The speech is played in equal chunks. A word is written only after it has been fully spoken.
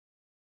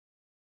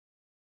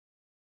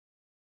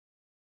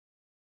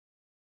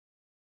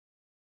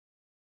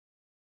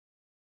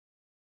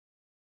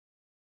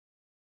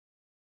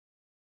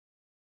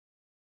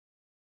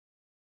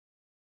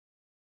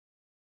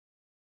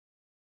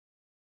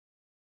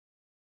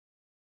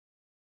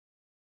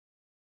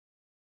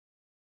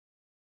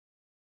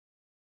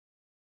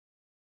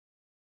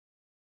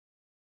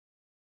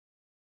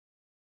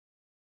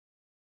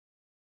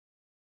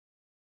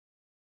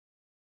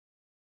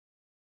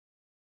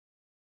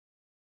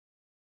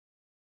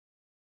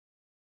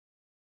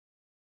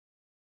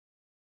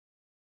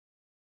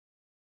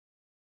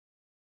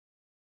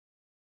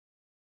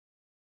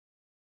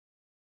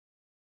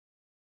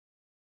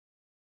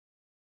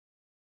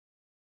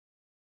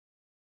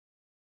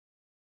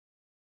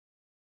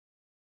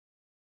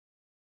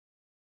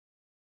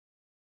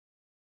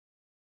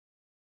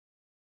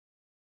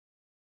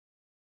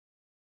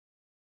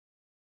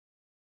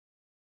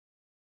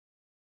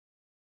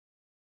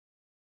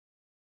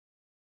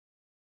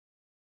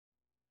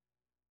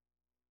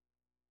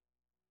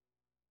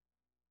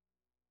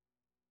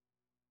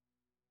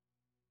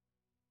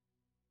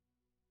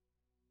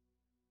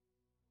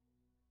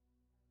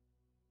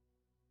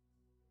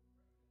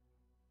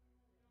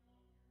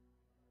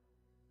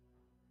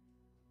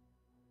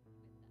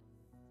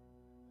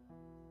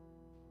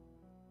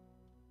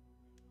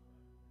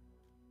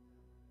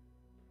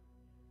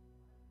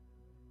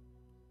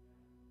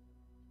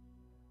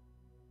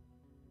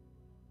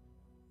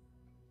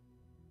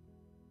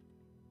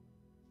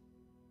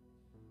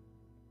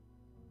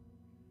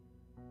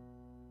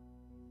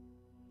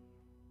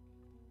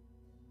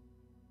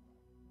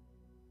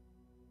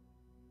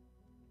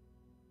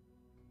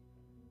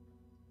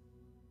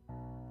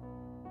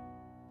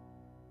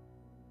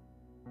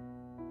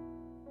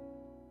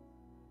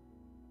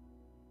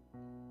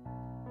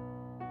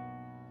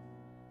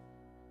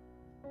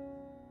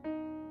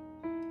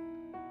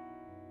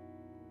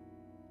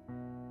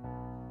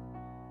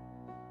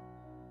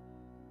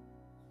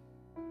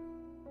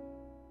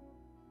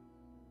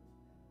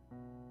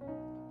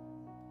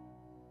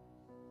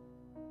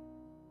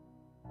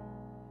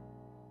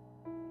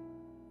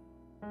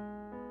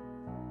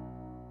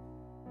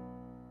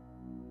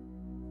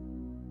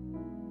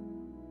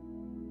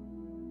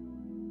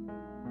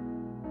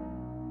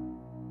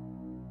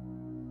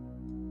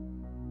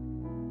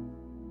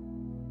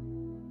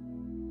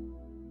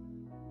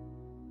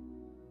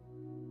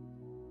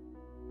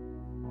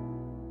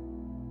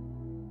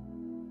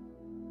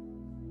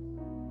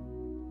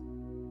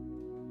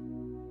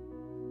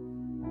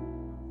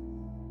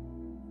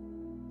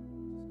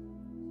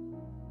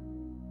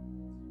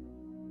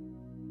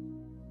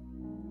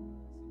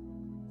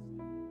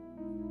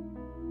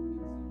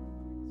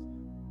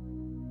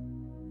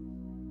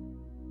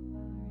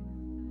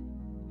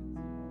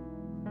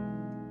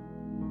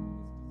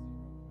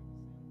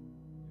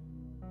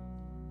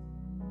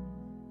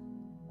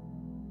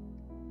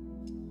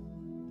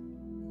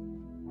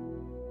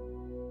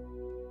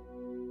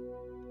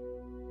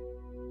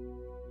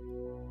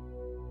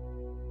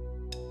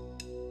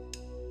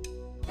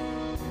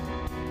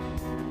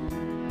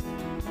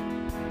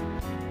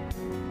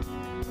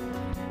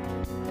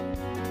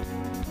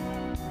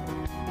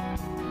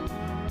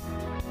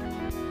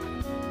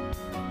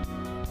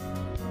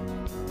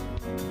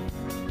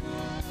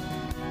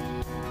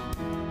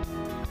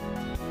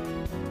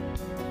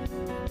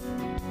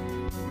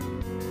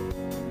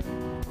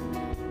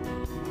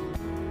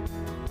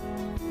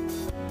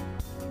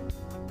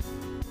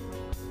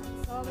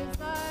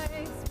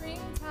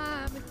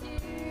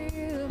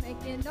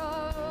making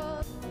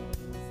all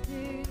things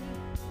new.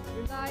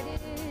 Your light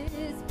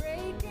is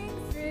breaking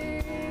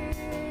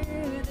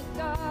through the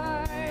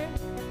dark.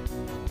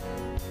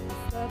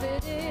 This love,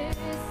 it is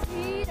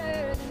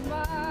sweeter than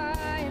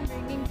wine,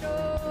 bringing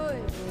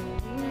joy,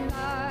 bringing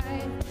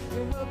light.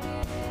 Your hope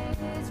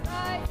is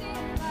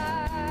rising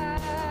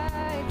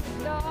like the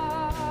dawn.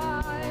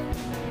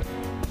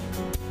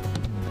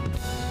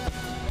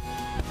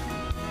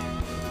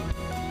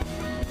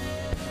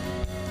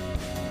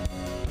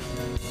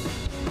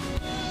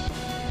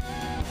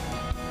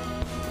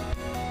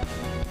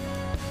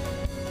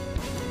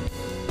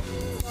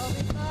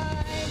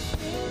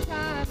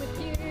 Time with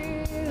you,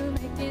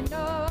 making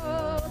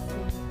all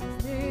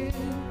things new.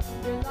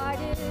 Your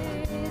light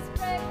is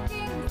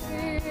breaking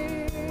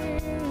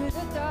through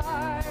the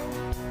dark.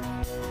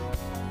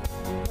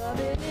 Your love,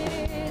 it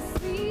is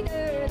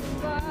sweeter than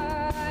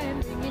wine,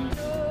 bringing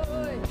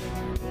joy,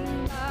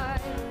 bringing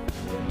light.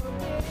 Your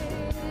hope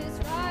is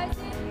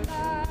rising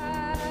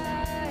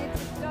like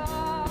the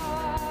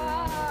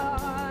dawn.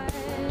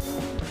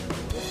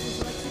 This is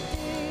what you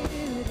do.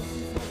 This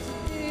is what you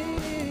do.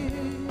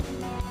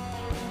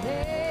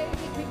 Make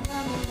me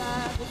come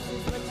alive. This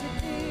is what you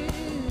do.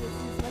 This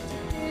is what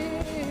you do.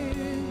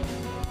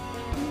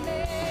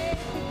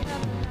 Make me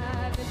come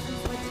alive. This is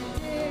what you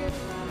do.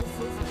 This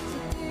is what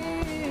you do.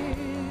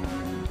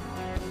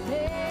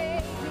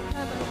 Make me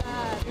come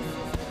alive. This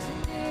is what you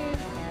do.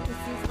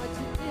 This is what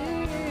you do.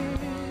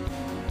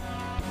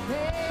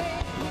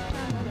 Make me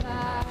come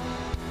alive.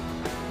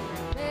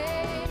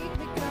 Make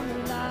me come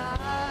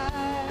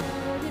alive.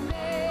 You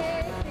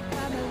make me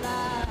come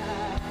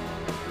alive.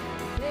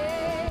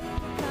 Make me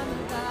come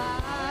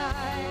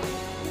alive.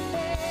 You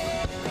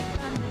make me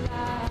come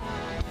alive.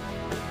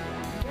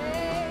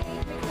 Make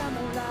me come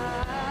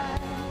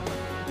alive.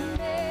 You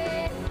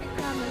make me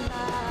come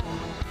alive.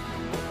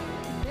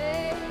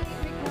 Make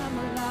me come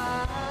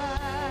alive.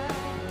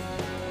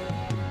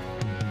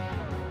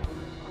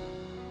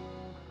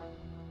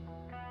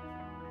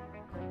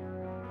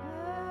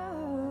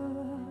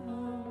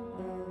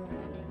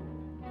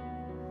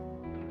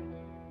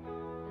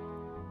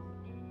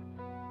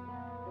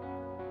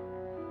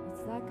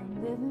 It's like I'm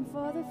living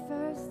for the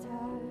first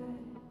time.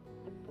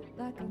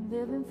 Like I'm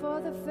living for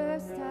the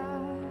first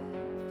time.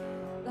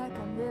 Like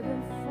I'm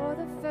living for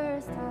the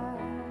first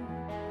time.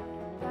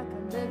 Like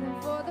I'm living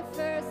for the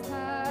first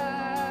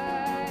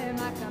time.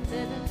 Like I'm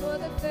living for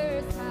the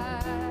first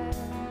time.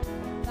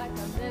 Like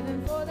I'm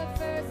living for the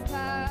first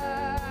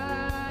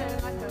time.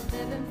 Like I'm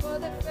living for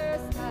the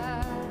first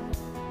time.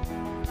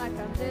 Like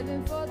I'm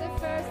living for the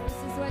first. This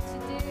is what you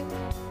do.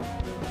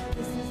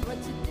 This is what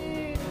you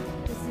do.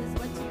 This is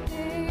what you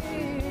do.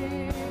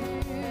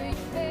 You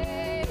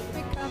make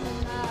me come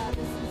alive.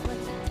 This is what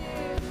you do.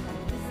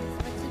 This is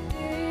what you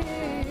do.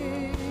 You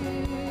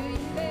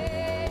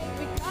make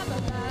me come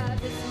alive.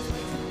 This is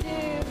what you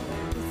do.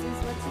 This is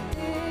what you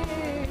do.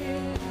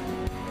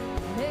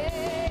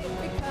 Make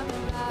me come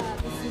alive.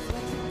 This is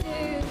what you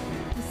do.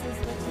 This is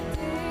what you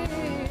do.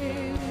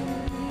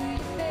 You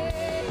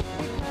make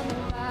me come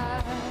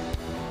alive.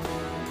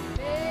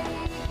 Make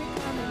me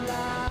come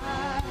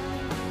alive.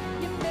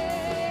 You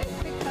make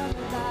me come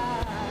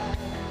alive.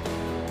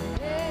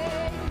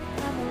 Make me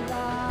come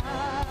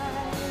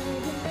alive.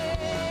 You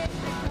make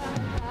me come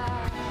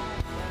alive.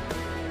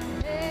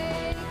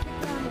 Make me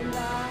come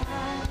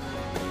alive.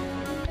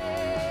 You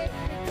make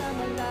me come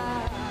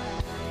alive.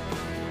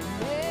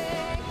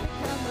 Make me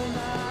come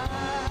alive.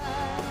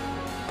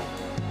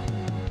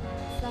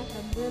 It's like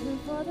I'm living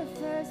for the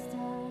first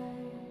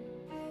time.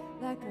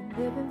 Like I'm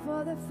living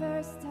for the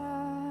first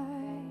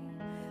time.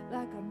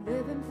 Like I'm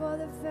living for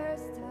the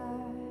first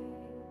time.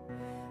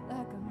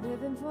 Like I'm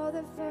living for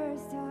the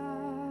first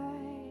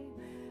time.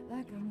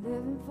 Like I'm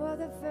living for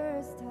the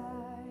first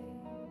time.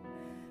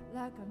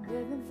 Like I'm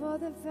living for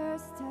the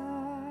first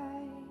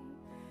time.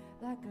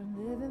 Like I'm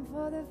living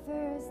for the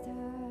first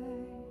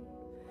time.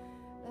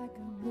 Like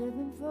I'm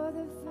living for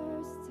the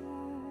first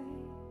time.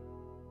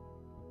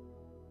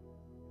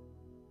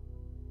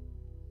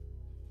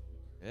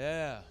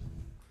 Yeah.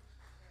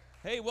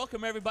 Hey,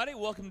 welcome everybody.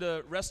 Welcome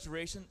to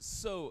Restoration.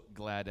 So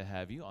glad to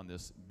have you on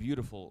this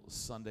beautiful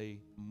Sunday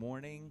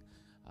morning.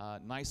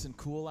 Nice and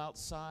cool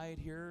outside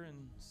here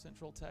in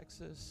Central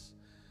Texas.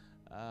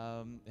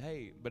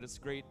 Hey, but it's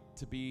great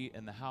to be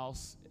in the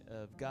house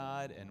of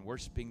God and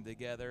worshiping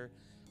together.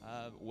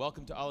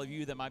 Welcome to all of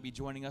you that might be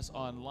joining us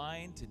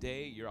online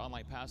today. Your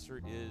online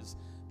pastor is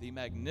the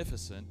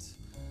magnificent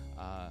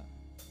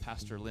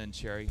Pastor Lynn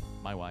Cherry,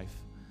 my wife.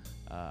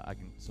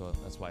 So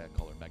that's why I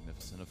call her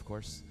magnificent, of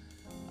course.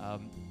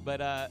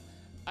 But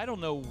I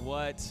don't know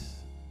what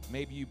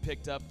maybe you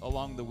picked up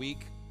along the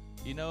week.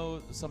 You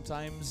know,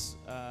 sometimes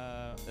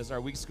as our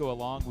weeks go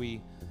along,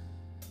 we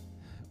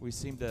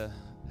seem to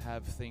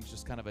have things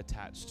just kind of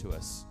attached to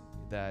us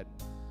that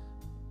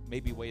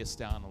maybe weigh us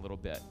down a little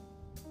bit.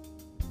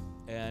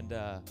 And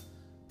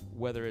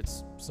whether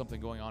it's something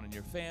going on in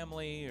your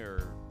family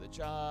or the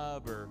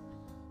job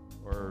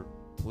or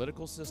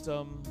political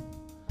system,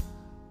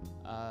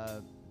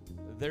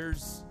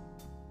 there's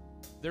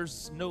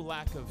there's no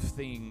lack of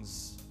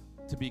things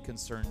to be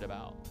concerned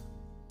about.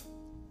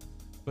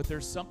 But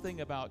there's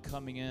something about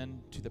coming in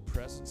to the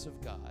presence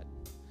of God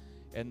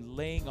and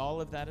laying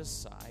all of that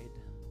aside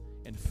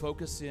and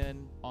focus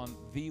in on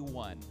the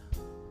one,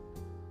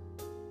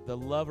 the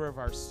lover of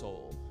our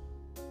soul,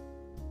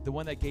 the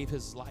one that gave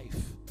his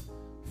life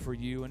for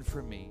you and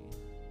for me.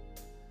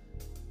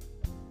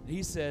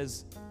 He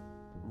says,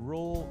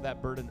 roll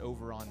that burden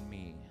over on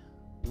me,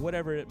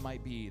 whatever it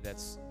might be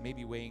that's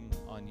maybe weighing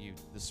on you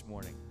this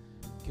morning.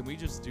 Can we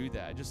just do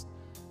that? Just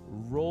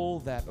roll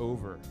that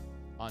over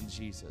on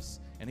Jesus.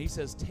 And he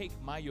says, take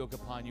my yoke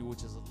upon you,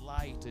 which is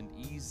light and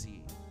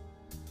easy.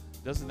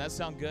 Doesn't that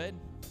sound good?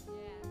 Yeah.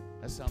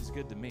 That sounds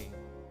good to me.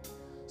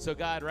 So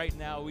God, right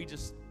now, we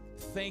just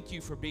thank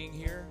you for being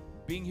here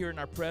in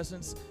our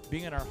presence,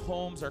 being in our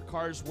homes, our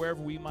cars,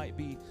 wherever we might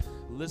be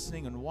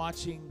listening and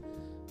watching.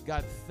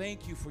 God,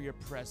 thank you for your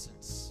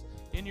presence.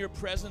 In your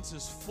presence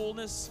is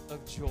fullness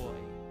of joy.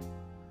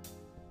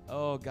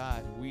 Oh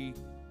God, we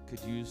could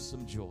use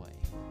some joy.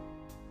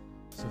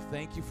 So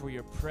thank you for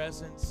your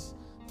presence.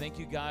 Thank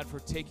you, God, for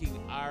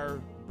taking our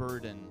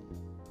burden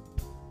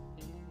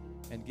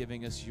and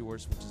giving us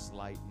yours, which is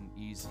light and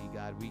easy.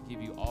 God, we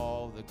give you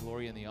all the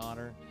glory and the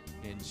honor.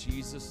 In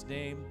Jesus'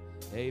 name,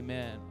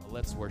 amen.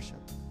 Let's worship.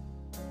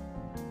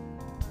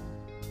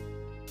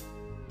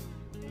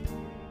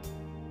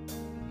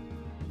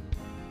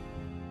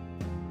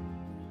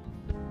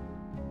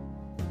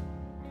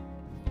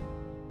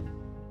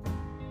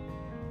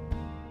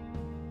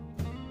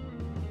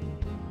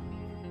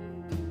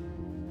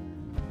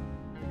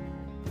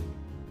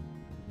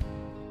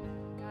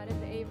 God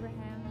of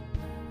Abraham,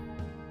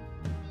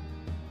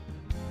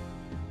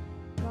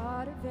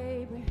 God of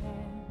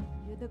Abraham,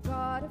 you're the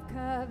God of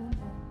covenant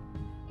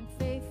and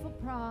faithful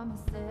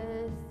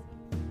promises.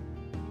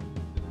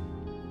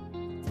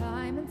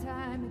 Time and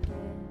time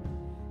again,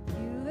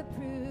 you have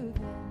proven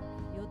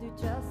you'll do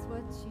just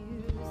what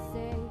you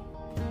say.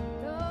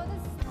 Though the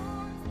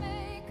storms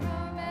may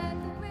come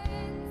and the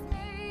winds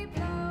may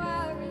blow,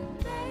 I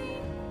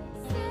remain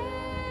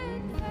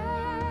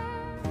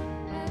steadfast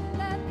and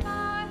let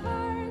my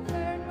heart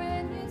learn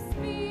when you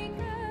speak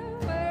a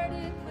word,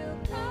 it will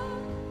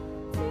come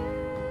to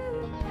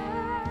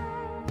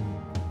pass.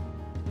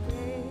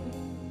 Great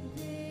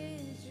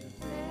is your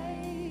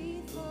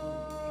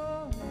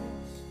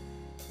faithfulness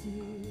to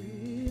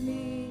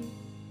me.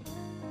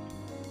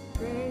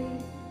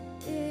 Great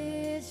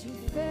is your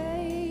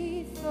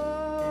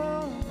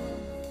faithfulness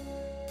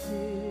to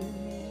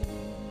me.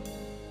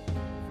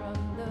 From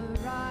the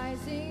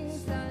rising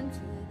sun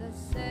to the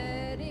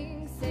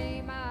setting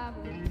same, I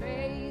will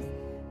praise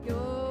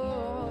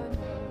your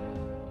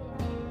name.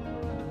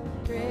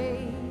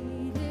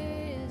 Great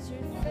is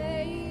your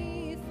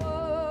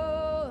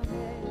faithfulness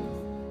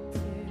to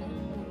me.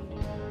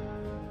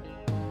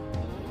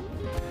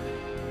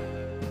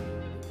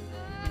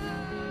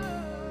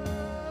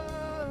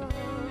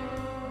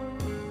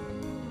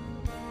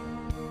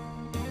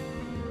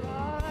 You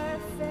are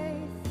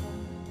faithful,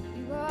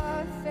 you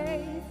are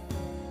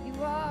faithful, you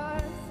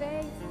are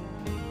faithful.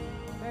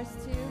 Verse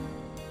 2.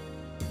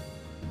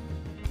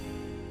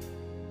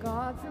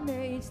 God from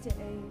age to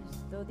age,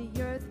 though the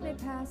earth may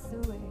pass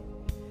away,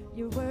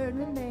 your word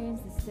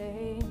remains the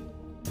same.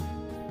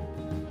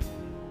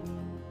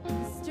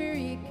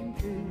 History can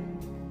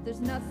prove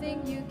there's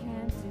nothing you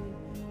can't do.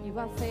 You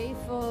are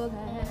faithful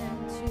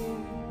and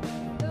true.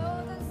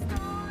 Though the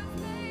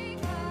storms may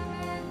come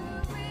and the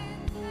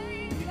winds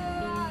may blow, I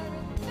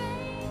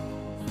remain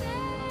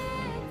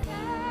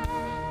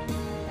steadfast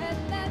and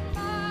let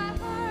my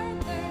heart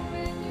learn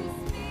when you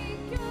speak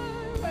your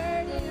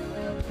word, it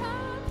will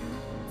come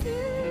to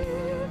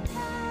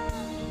pass.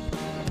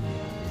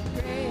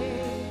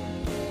 Great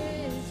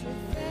is your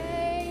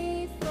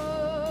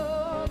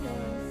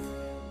faithfulness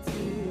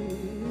to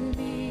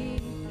me.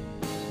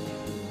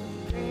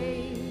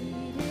 Great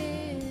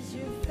is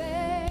your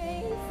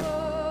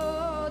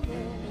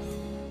faithfulness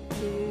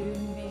to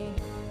me.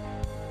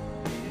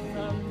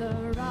 From the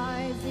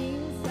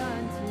rising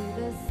sun to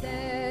the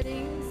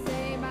setting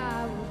same,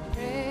 I will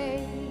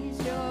praise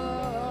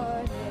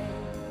your name.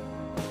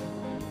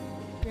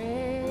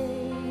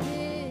 Great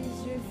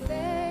is your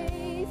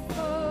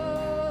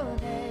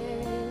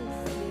faithfulness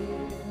to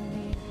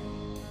me.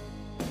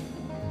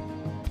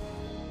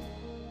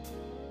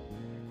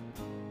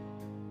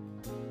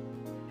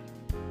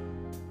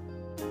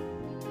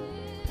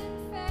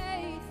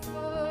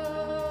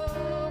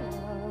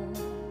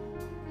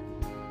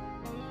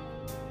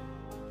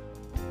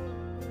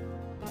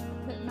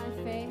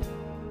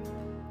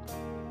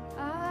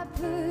 I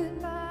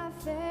put my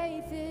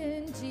faith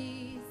in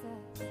Jesus,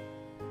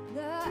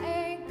 the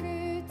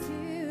anchor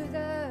to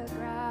the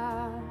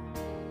ground,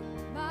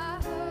 my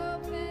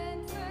hope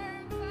and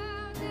firm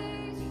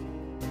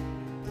foundation.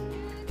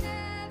 You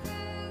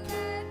never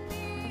let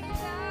me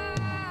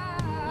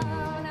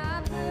down.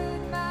 I put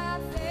my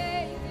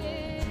faith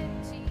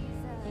in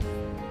Jesus,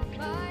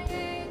 my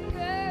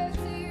anchor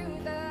to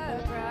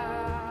the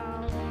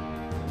ground,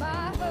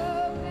 my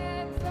hope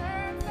and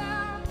firm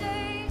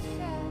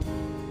foundation.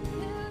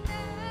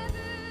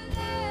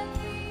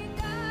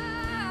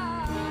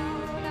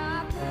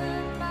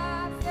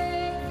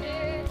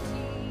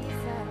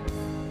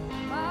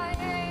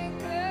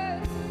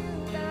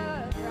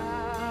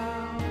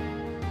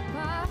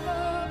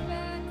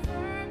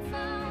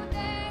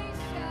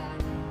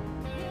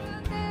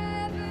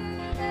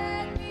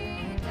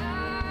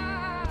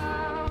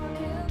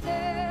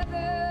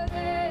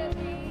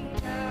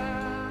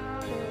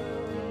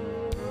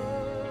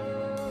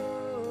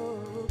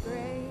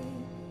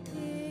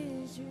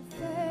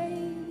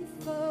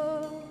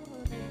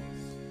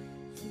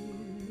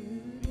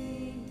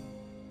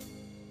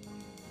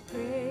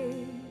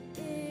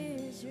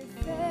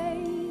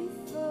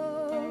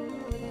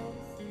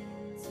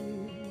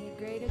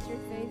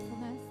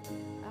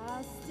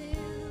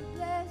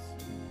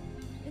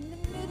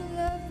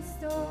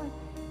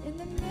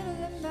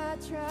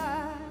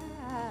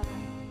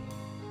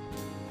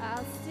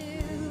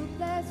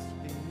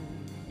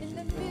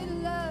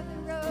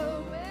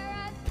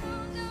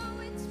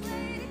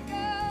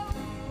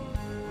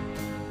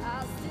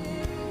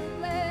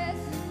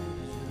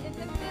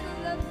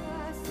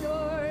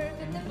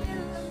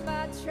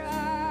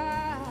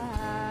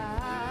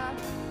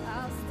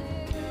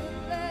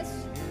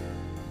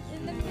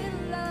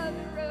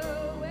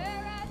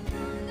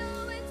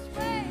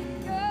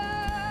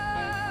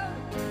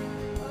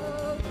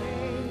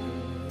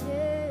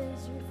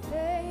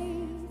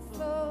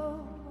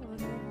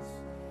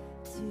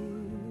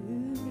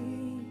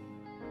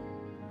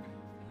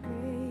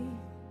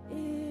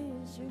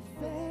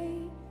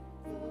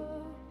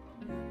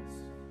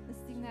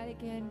 that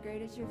again.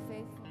 Great is your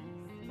faithfulness.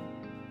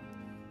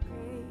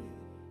 Great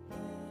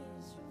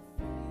is your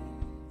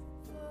faithfulness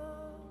to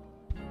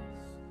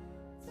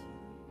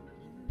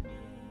me.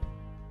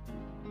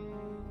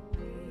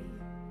 Great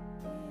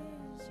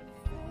is your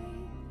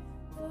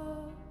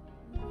faithfulness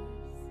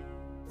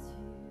to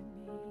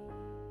me.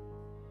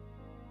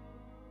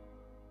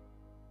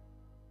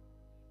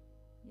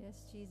 Yes,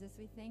 Jesus,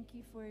 we thank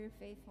you for your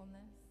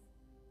faithfulness.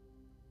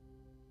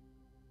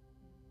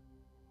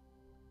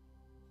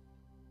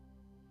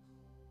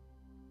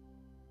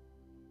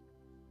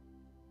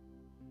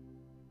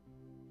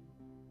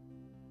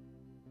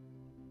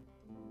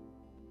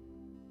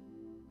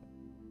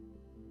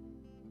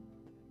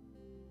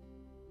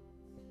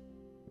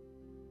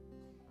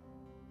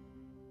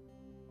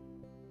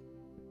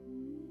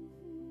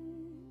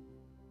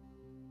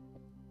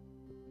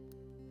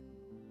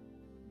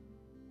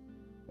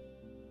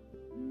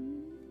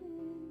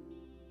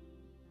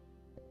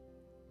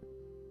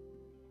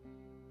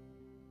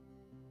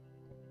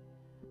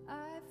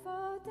 I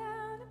fall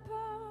down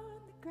upon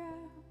the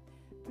ground,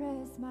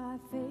 press my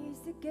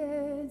face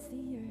against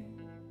the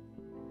earth,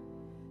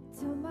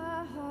 till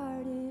my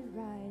heart it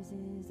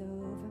rises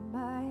over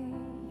my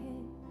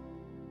head.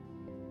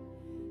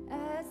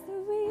 As the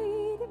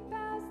weed it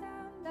bows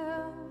down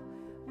low,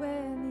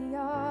 when the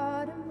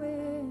autumn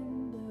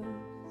wind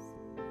blows,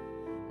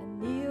 I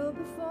kneel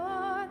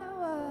before the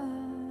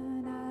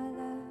one I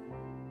love.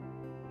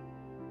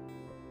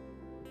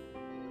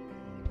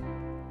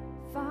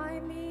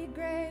 Find me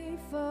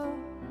grateful,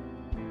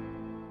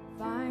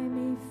 find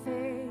me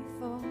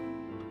faithful,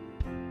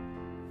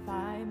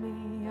 find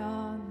me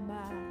on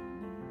my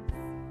knees.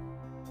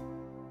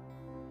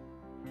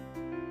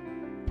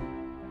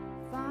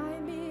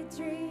 Find me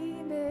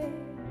dreaming,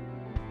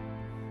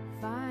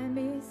 find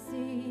me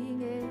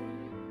singing,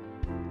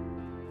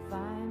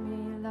 find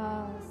me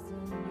lost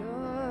in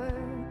your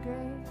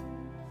grace.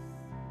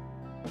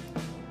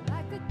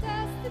 Like the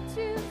dust that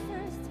you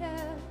first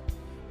held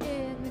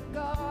in the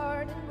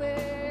garden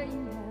where you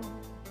knelt,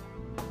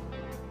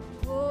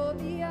 pull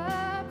me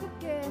up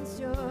against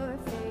your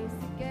face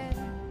again.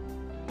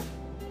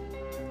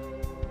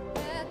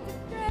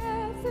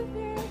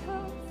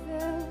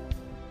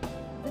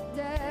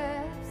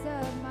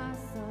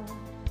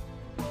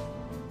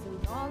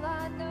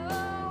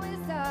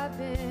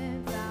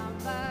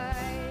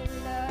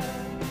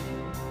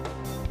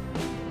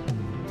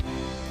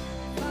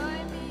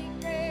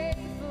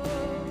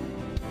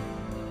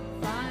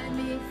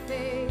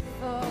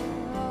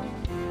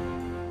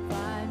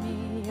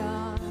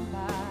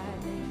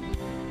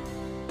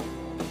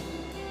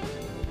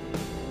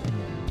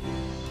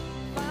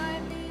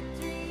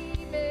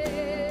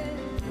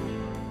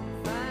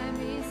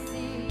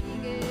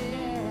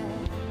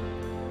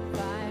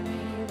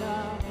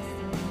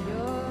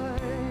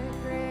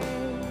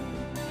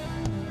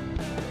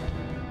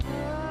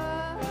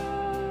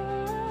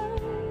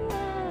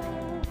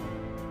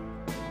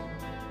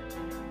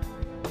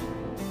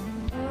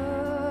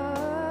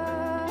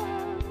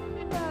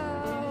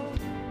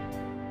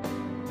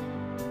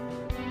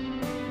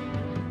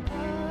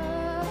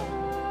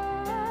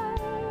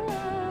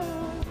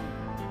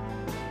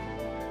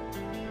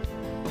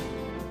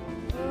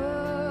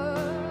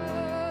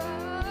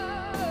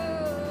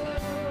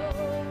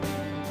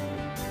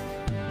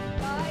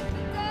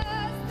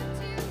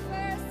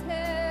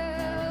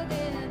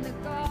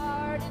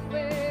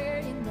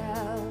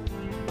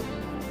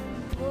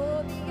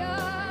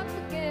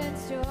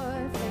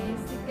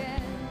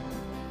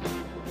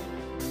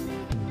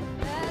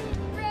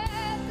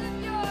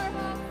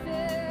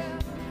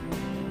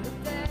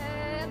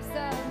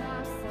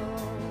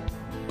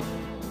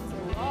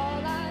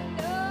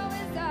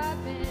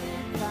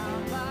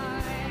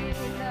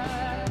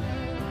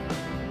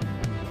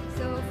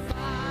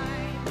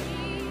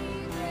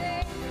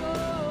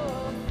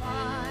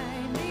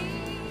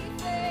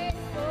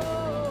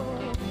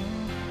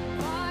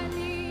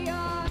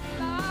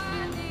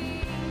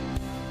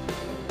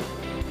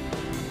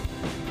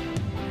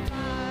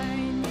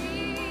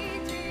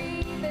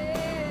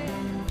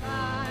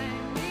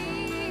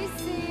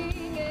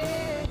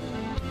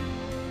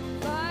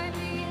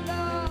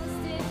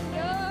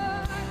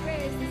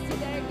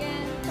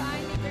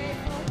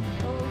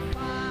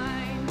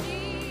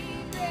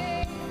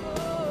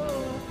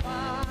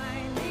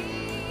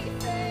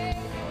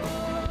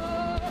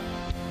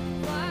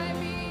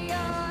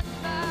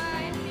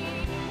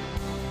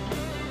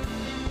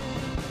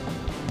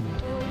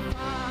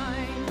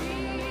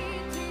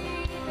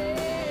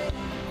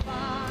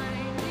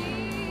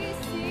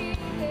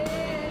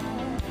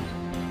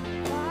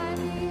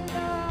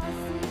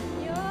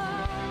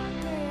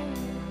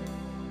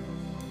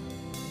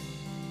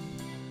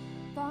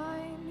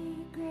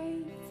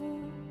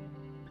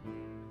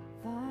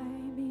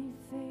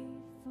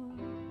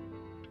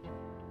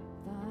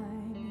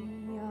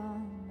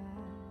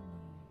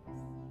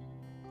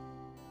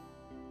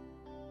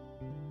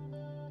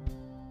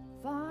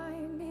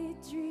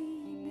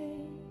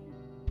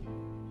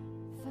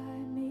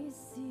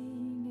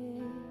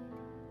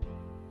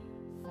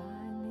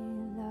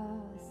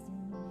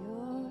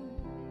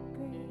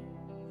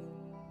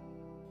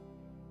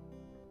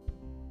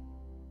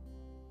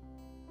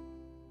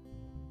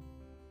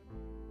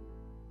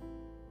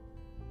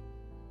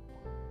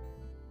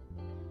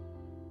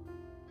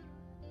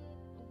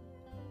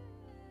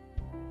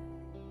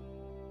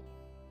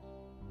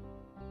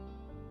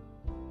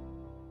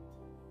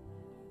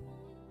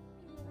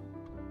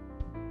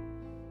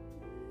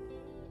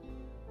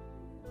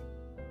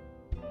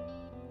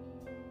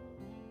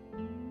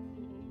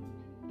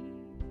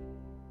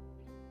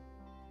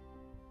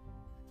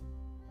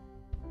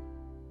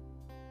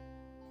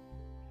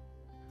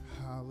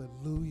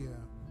 Hallelujah.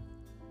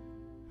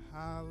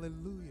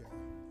 Hallelujah.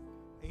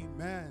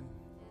 Amen.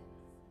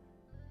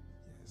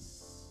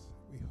 Yes.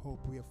 We hope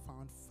we are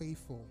found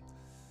faithful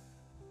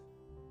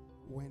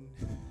when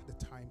the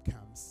time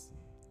comes.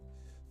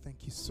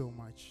 Thank you so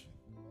much.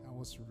 That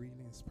was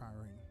really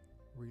inspiring.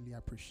 Really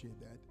appreciate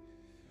that.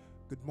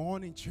 Good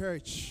morning,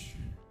 church.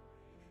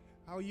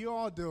 How are you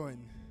all doing?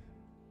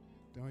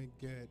 Doing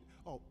good.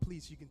 Oh,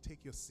 please, you can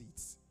take your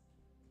seats.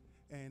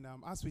 And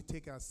as we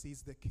take our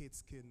seats, the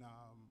kids can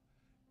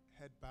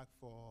head back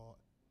for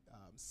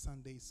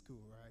Sunday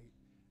school, right?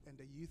 And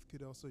the youth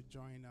could also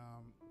join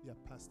their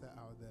pastor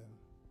out there,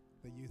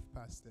 the youth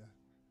pastor.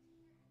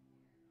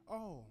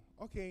 Oh,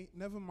 okay,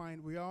 never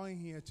mind. We're all in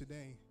here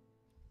today,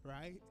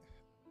 right?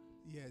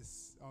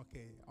 Yes,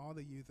 okay. All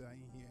the youth are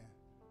in here.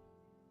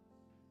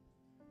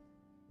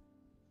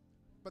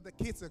 But the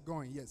kids are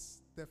going,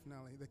 yes,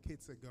 definitely. The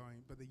kids are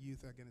going, but the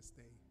youth are going to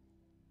stay.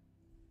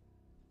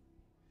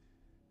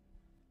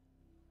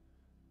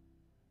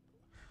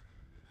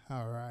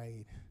 All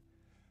right.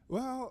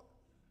 Well,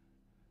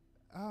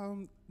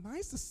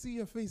 nice to see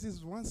your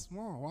faces once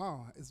more.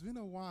 Wow, it's been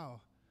a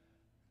while.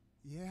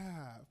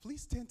 Yeah,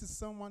 please turn to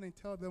someone and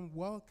tell them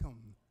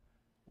welcome.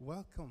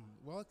 Welcome.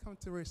 Welcome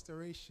to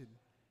Restoration.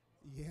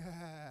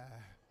 Yeah.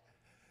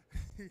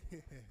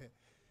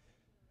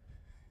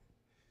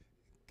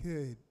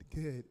 Good,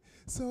 good.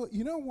 So,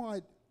 you know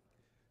what?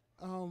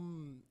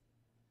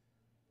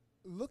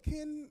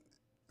 Looking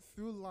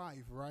through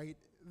life, right?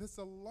 There's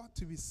a lot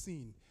to be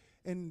seen.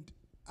 And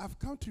I've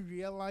come to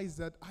realize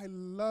that I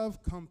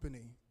love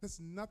company. There's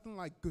nothing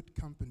like good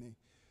company.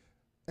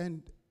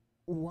 And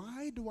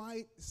why do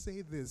I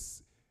say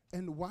this?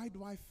 And why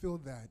do I feel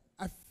that?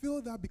 I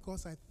feel that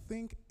because I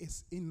think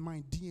it's in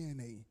my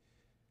DNA.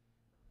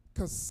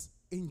 Because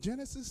in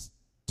Genesis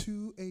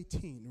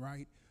 2:18,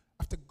 right?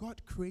 After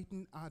God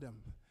creating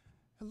Adam,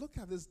 I looked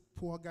at this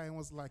poor guy and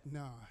was like,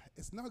 nah,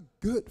 it's not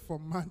good for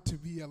man to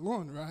be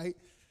alone, right?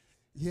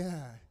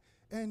 Yeah.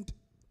 And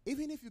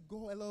even if you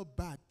go a little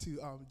back to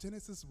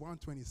Genesis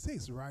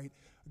 1:26, right?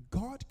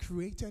 God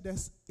created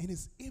us in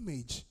his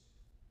image.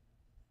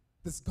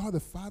 This God the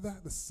Father,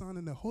 the Son,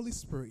 and the Holy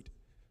Spirit,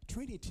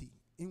 Trinity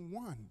in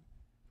one.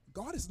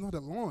 God is not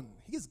alone.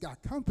 He's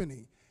got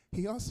company.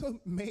 He also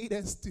made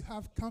us to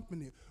have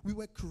company. We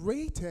were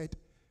created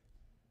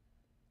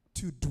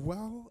to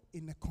dwell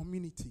in a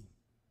community.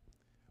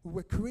 We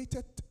were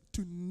created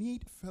to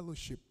need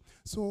fellowship.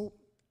 So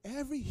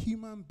every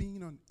human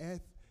being on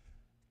earth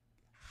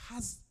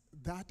has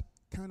that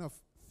kind of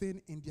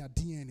thing in their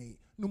DNA.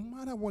 No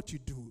matter what you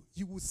do,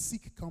 you will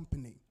seek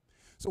company.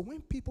 So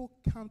when people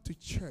come to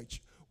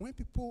church, when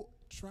people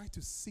try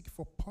to seek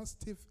for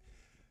positive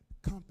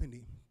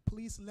company,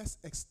 please let's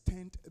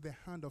extend the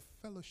hand of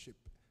fellowship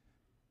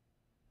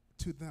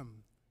to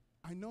them.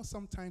 I know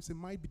sometimes it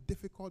might be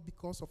difficult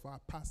because of our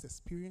past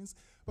experience,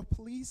 but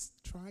please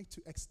try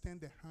to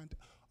extend the hand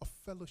of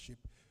fellowship.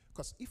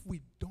 Because if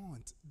we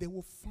don't, they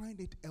will find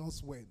it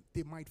elsewhere.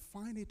 They might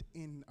find it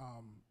in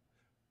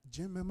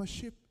gym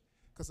membership,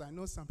 because I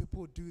know some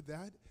people do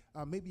that.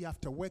 Maybe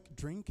after work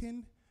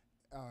drinking,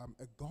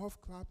 a golf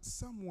club,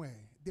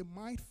 somewhere. They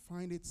might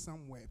find it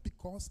somewhere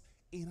because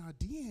in our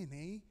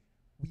DNA,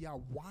 we are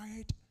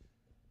wired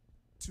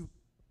to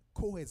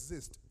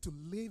coexist, to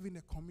live in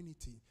a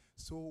community.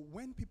 So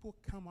when people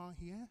come out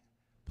here,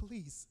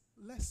 please,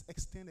 let's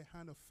extend a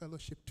hand of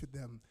fellowship to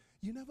them.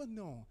 You never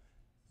know.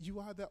 You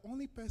are the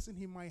only person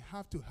he might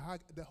have to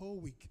hug the whole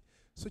week.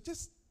 So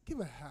just give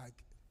a hug,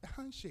 a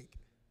handshake,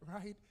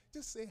 right?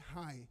 Just say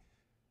hi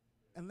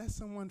and let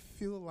someone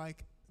feel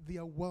like they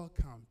are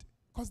welcomed.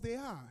 Because they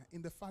are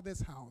in the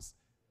Father's house.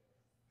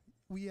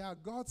 We are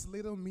God's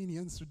little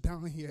minions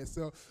down here.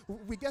 So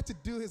we get to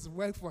do his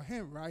work for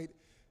him, right?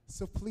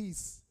 So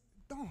please,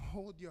 don't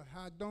hold your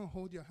hug, don't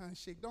hold your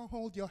handshake, don't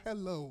hold your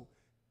hello.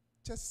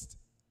 Just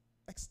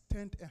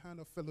extend a hand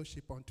of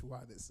fellowship unto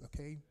others,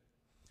 okay?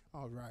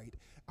 All right.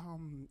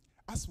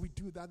 As we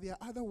do that, there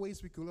are other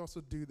ways we could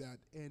also do that.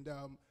 And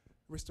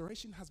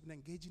Restoration has been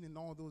engaging in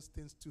all those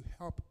things to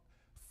help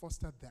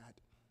foster that.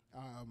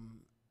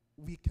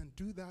 We can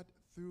do that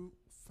through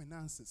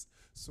finances.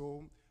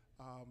 So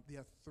there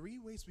are 3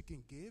 ways we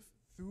can give: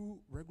 through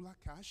regular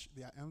cash,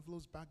 there are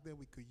envelopes back there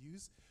we could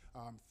use,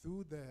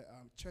 through the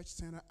Church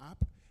Center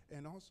app,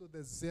 and also the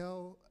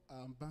Zelle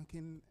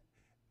banking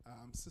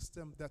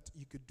system that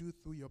you could do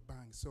through your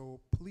bank.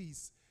 So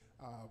please,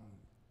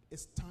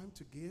 it's time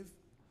to give.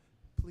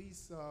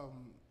 Please,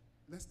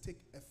 let's take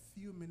a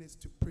few minutes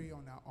to pray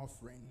on our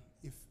offering,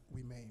 if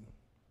we may.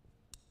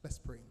 Let's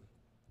pray.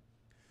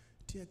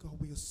 Dear God,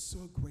 we are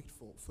so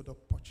grateful for the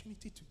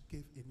opportunity to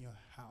give in your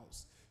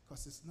house,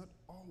 because it's not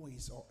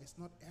always, or it's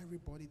not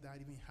everybody that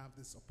even have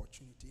this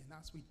opportunity. And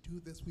as we do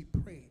this, we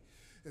pray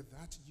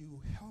that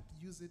you help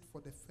use it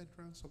for the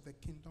furtherance of the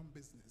kingdom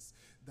business,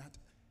 that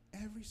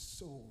every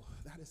soul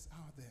that is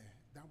out there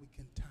that we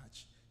can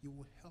touch, you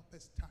will help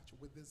us touch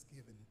with this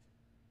giving,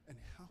 and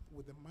help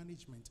with the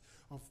management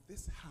of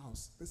this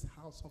house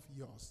of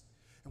yours.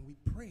 And we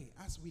pray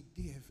as we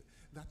give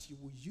that you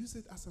will use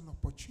it as an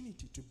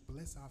opportunity to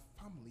bless our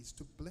families,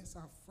 to bless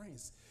our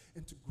friends,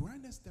 and to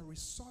grant us the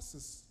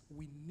resources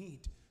we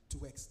need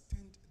to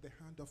extend the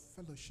hand of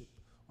fellowship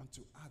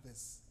unto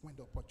others when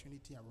the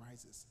opportunity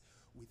arises.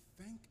 We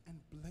thank and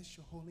bless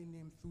your holy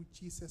name through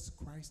Jesus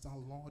Christ our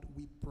Lord.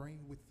 We pray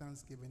with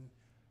thanksgiving.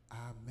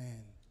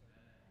 Amen.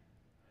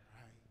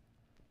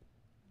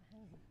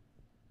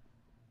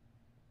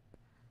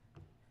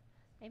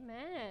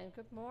 Amen.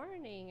 Good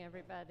morning,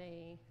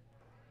 everybody.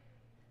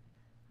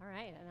 All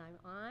right, and I'm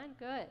on.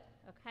 Good.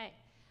 Okay.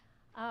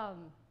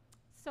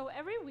 So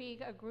every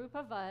week, a group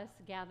of us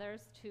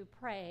gathers to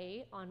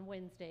pray on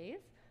Wednesdays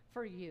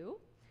for you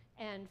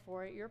and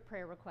for your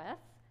prayer requests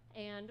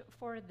and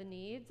for the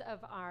needs of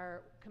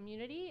our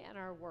community and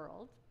our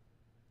world.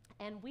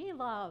 And we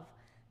love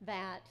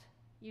that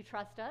you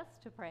trust us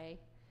to pray,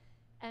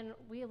 and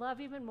we love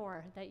even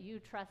more that you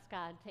trust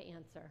God to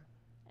answer.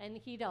 And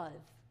He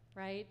does,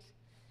 right?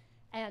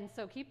 And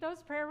so keep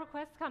those prayer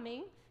requests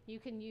coming. You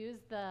can use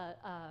the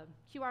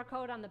QR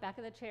code on the back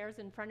of the chairs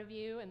in front of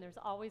you, and there's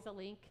always a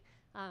link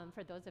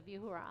for those of you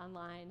who are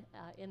online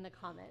in the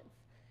comments.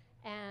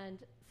 And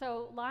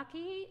so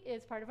Lockie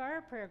is part of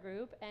our prayer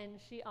group, and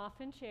she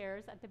often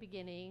shares at the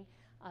beginning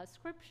a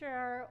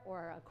scripture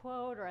or a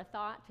quote or a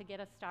thought to get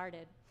us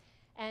started.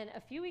 And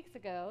a few weeks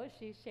ago,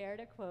 she shared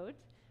a quote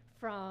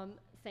from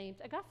St.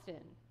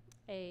 Augustine,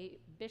 a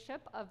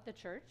bishop of the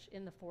church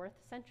in the 4th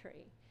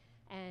century.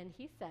 And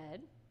he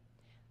said,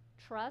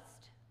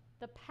 "Trust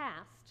the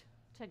past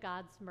to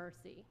God's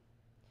mercy,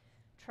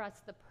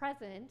 trust the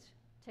present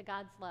to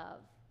God's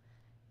love,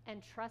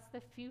 and trust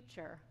the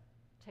future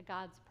to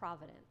God's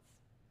providence."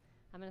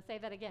 I'm going to say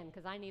that again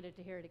because I needed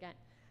to hear it again.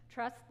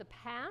 Trust the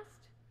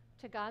past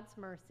to God's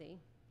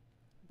mercy,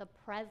 the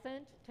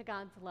present to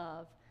God's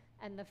love,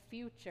 and the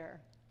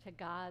future to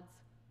God's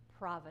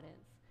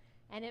providence.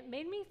 And it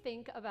made me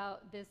think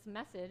about this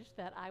message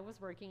that I was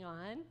working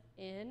on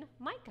in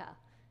Micah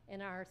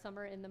in our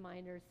Summer in the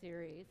Minor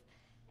series.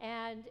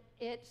 And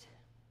it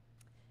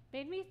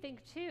made me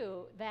think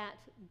too that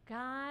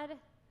God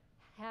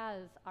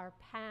has our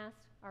past,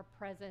 our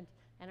present,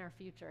 and our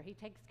future. He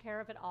takes care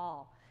of it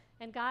all.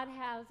 And God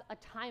has a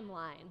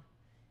timeline.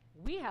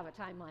 We have a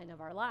timeline of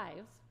our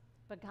lives,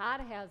 but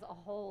God has a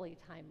holy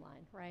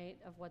timeline, right,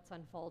 of what's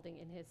unfolding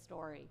in His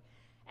story.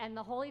 And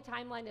the holy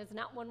timeline is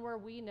not one where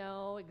we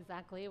know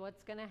exactly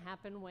what's going to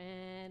happen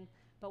when,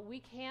 but we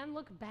can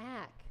look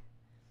back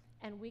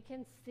and we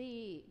can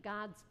see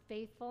God's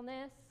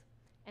faithfulness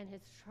and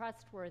His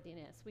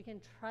trustworthiness. We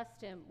can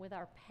trust Him with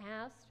our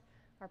past,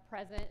 our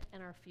present,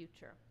 and our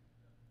future.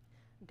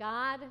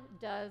 God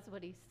does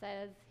what He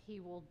says He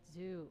will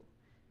do,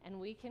 and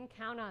we can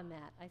count on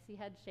that. I see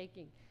heads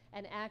shaking,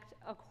 and act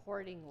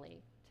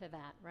accordingly to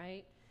that,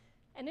 right?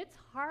 And it's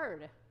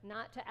hard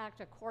not to act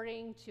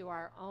according to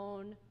our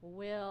own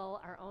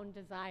will, our own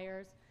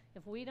desires,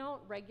 if we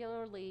don't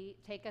regularly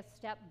take a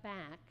step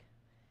back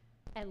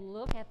and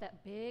look at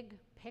that big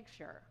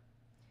picture.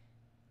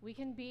 We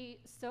can be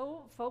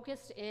so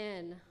focused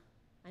in,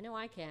 I know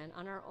I can,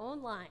 on our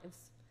own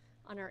lives,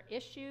 on our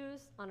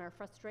issues, on our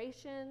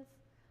frustrations,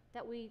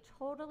 that we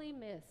totally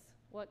miss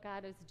what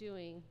God is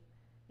doing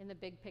in the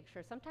big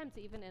picture. Sometimes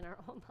even in our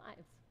own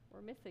lives,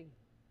 we're missing.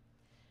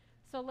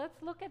 So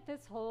let's look at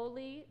this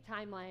holy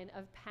timeline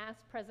of past,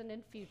 present,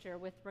 and future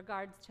with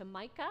regards to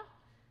Micah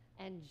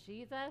and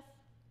Jesus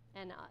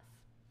and us.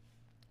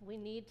 We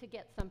need to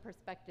get some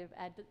perspective,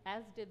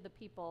 as did the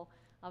people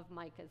of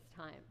Micah's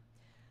time.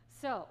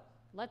 So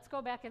let's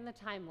go back in the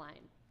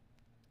timeline.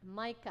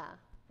 Micah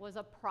was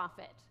a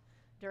prophet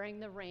during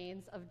the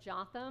reigns of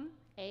Jotham,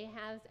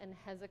 Ahaz, and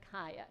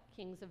Hezekiah,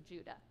 kings of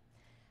Judah.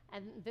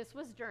 And this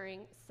was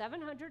during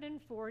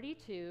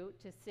 742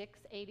 to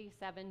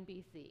 687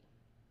 BC.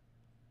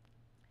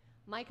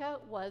 Micah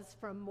was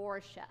from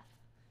Moresheth,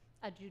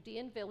 a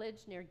Judean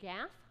village near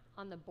Gath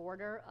on the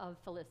border of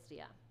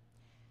Philistia.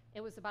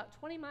 It was about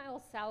 20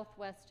 miles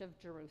southwest of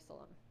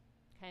Jerusalem.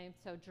 Okay,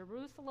 so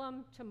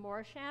Jerusalem to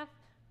Moresheth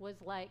was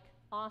like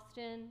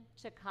Austin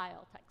to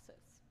Kyle,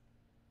 Texas.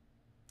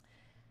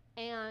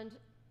 And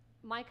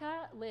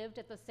Micah lived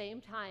at the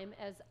same time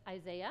as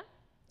Isaiah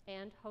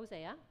and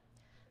Hosea.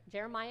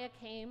 Jeremiah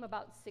came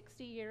about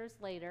 60 years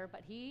later,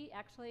 but he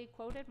actually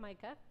quoted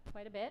Micah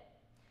quite a bit.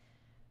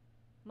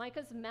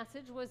 Micah's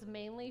message was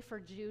mainly for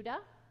Judah,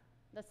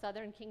 the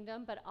southern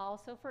kingdom, but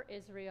also for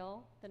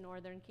Israel, the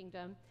northern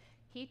kingdom.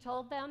 He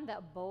told them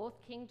that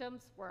both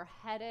kingdoms were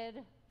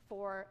headed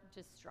for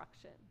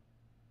destruction.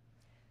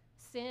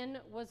 Sin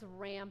was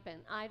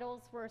rampant.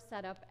 Idols were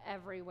set up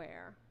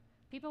everywhere.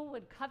 People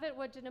would covet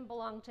what didn't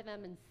belong to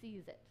them and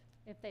seize it.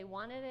 If they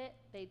wanted it,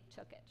 they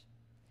took it.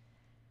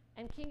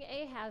 And King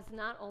Ahaz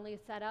not only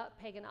set up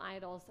pagan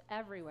idols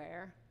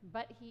everywhere,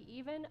 but he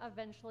even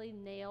eventually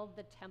nailed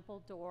the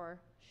temple door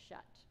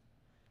shut.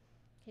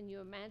 Can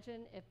you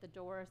imagine if the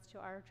doors to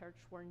our church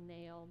were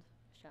nailed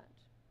shut?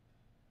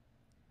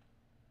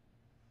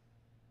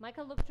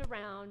 Micah looked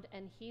around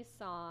and he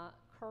saw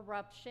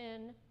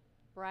corruption,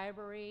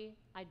 bribery,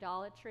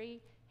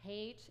 idolatry,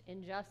 hate,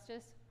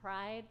 injustice,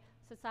 pride.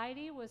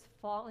 Society was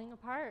falling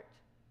apart.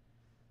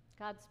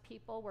 God's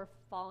people were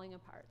falling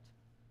apart.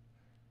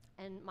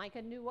 And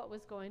Micah knew what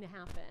was going to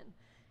happen.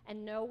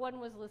 And no one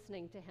was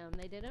listening to him.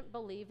 They didn't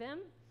believe him.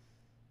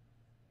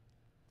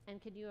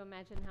 And can you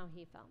imagine how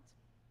he felt?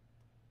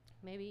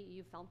 Maybe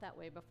you felt that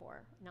way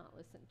before, not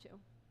listened to.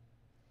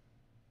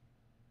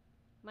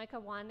 Micah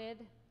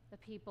wanted the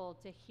people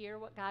to hear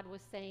what God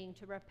was saying,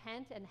 to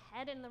repent and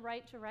head in the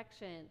right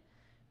direction.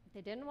 But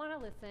they didn't want to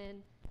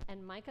listen,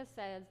 and Micah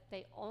says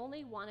they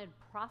only wanted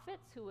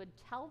prophets who would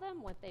tell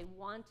them what they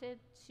wanted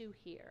to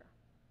hear.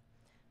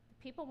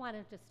 The people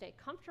wanted to stay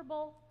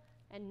comfortable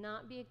and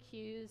not be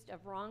accused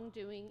of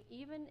wrongdoing,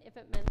 even if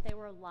it meant they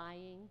were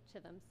lying to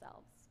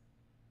themselves.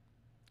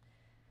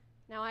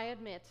 Now, I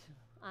admit,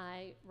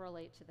 I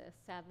relate to this.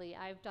 Sadly,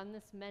 I've done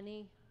this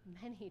many,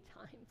 many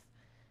times,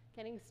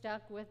 getting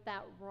stuck with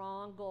that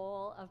wrong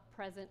goal of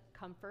present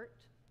comfort.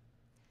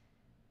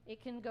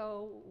 It can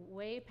go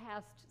way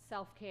past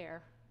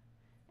self-care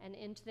and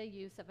into the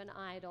use of an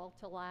idol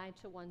to lie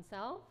to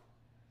oneself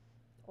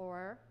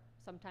or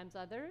sometimes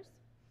others.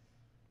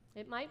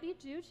 It might be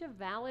due to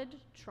valid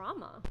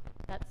trauma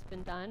that's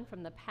been done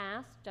from the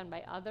past, done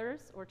by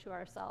others or to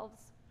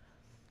ourselves.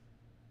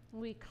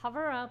 We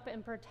cover up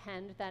and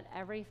pretend that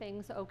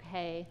everything's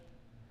okay.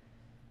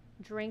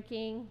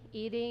 Drinking,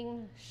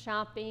 eating,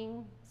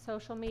 shopping,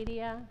 social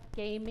media,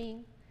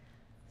 gaming,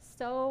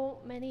 so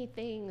many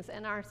things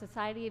in our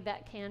society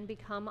that can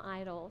become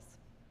idols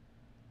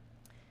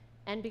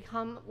and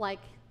become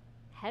like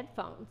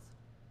headphones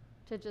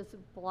to just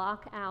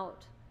block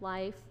out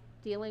life,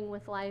 dealing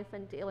with life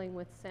and dealing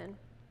with sin.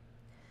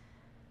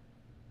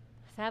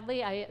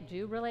 Sadly, I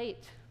do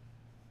relate.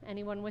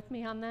 Anyone with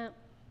me on that?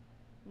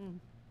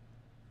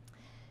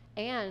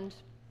 And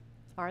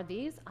are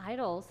these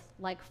idols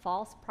like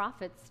false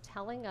prophets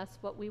telling us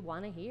what we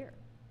want to hear?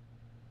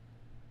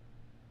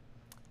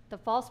 The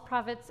false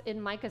prophets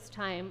in Micah's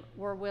time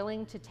were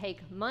willing to take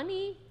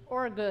money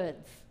or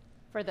goods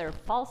for their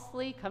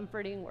falsely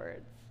comforting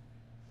words.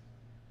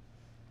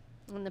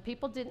 And the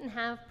people didn't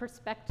have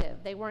perspective.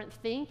 They weren't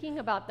thinking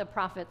about the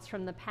prophets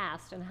from the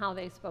past and how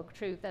they spoke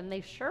truth, and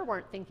they sure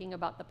weren't thinking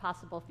about the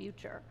possible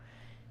future.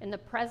 In the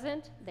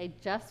present, they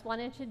just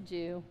wanted to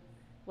do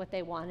what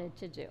they wanted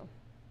to do.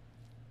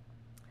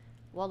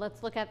 Well,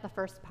 let's look at the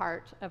first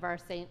part of our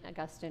St.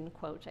 Augustine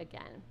quote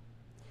again.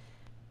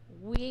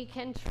 We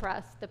can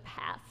trust the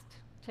past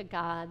to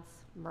God's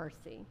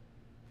mercy.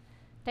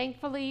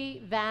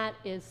 Thankfully, that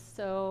is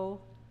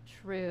so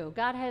true.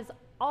 God has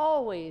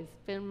always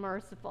been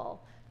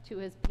merciful to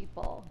his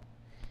people.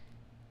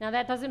 Now,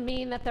 that doesn't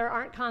mean that there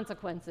aren't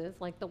consequences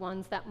like the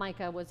ones that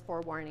Micah was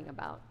forewarning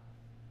about.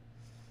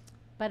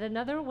 But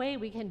another way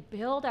we can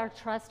build our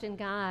trust in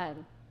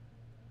God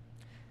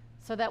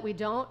so that we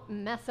don't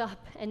mess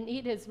up and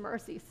need his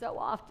mercy so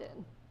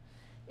often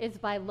is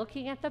by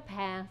looking at the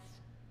past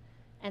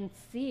and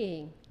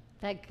seeing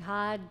that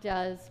God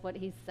does what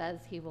he says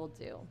he will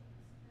do,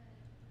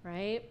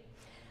 right?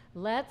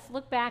 Let's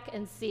look back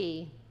and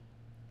see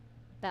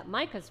that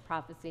Micah's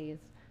prophecies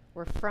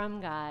were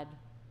from God.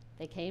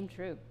 They came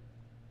true.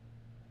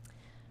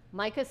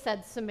 Micah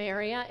said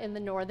Samaria in the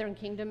northern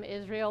kingdom,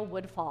 Israel,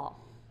 would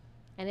fall,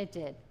 and it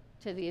did,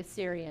 to the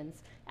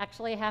Assyrians.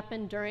 Actually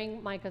happened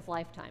during Micah's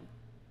lifetime.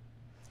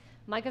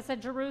 Micah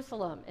said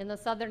Jerusalem in the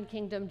southern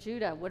kingdom,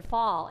 Judah, would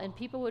fall, and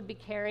people would be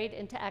carried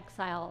into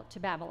exile to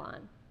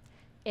Babylon.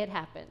 It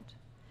happened.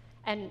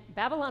 And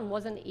Babylon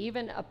wasn't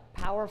even a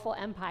powerful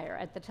empire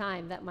at the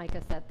time that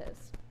Micah said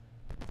this.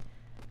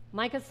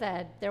 Micah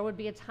said there would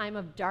be a time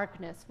of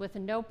darkness with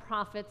no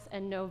prophets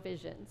and no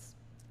visions.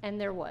 And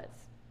there was.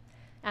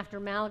 After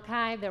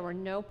Malachi, there were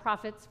no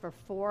prophets for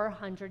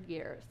 400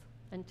 years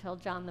until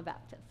John the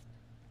Baptist.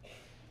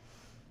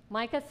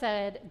 Micah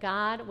said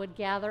God would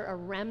gather a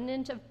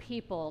remnant of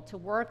people to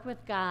work with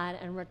God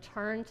and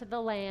return to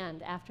the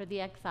land after the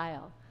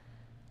exile.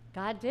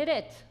 God did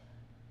it.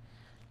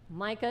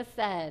 Micah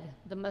said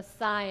the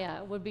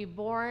Messiah would be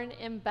born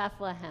in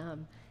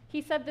Bethlehem.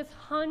 He said this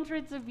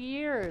hundreds of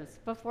years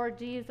before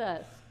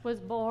Jesus was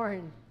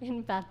born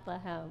in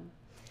Bethlehem.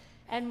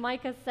 And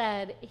Micah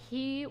said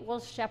he will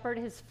shepherd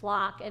his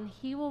flock and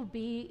he will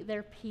be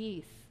their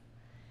peace.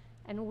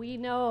 And we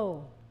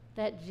know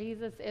that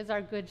Jesus is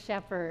our good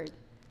shepherd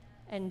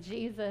and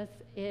Jesus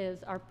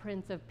is our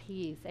Prince of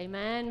Peace.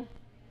 Amen?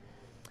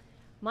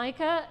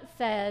 Micah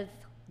says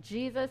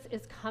Jesus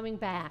is coming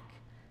back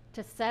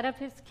to set up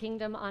his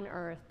kingdom on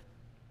earth.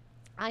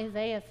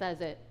 Isaiah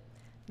says it.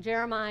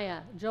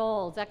 Jeremiah,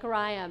 Joel,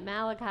 Zechariah,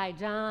 Malachi,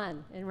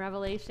 John in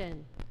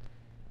Revelation.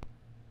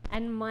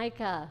 And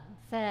Micah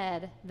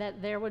said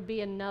that there would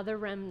be another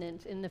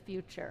remnant in the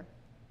future.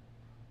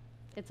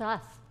 It's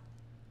us.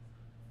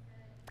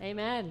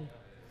 Amen.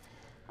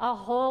 A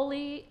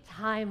holy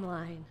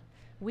timeline.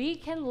 We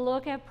can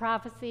look at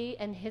prophecy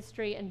and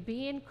history and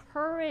be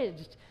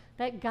encouraged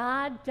that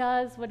God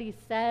does what he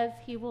says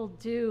he will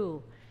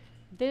do.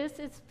 This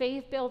is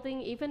faith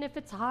building, even if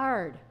it's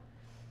hard.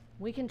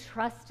 We can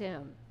trust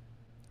him.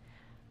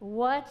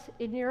 What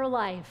in your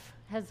life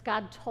has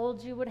God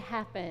told you would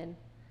happen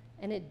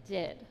and it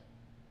did?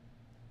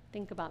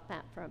 Think about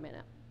that for a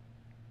minute.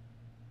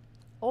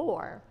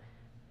 Or,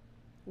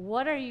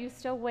 what are you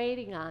still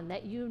waiting on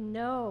that you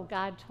know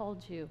God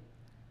told you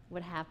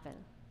would happen?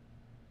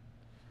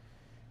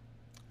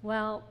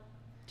 Well,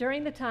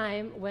 during the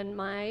time when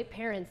my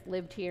parents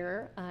lived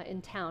here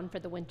in town for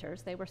the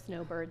winters, they were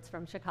snowbirds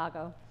from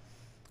Chicago,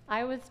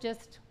 I was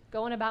just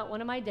going about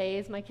one of my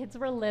days. My kids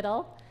were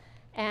little,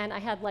 and I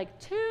had like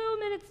 2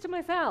 minutes to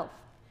myself.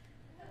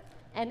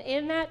 And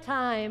in that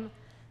time,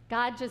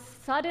 God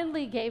just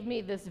suddenly gave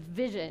me this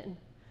vision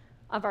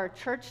of our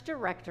church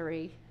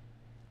directory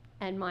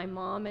and my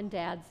mom and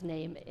dad's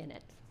name in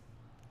it.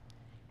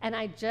 And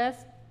I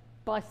just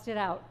busted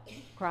out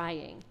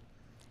crying.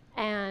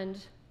 And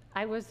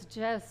I was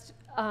just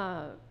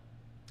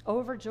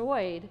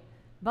overjoyed,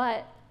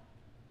 but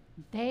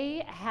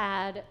they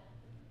had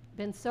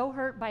been so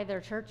hurt by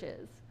their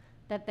churches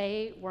that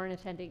they weren't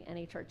attending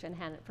any church and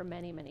hadn't for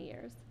many, many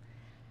years.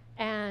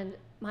 And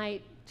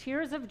my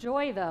tears of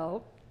joy,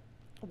 though,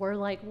 were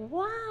like,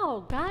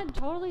 wow, God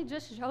totally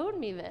just showed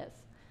me this.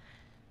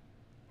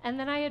 And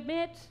then I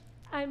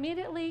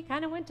immediately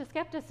kind of went to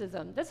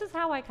skepticism. This is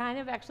how I kind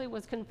of actually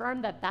was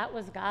confirmed that that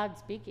was God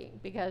speaking,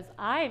 because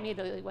I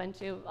immediately went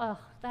to, oh,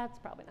 that's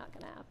probably not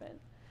going to happen.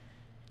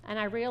 And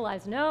I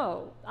realized,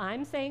 no,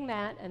 I'm saying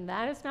that, and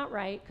that is not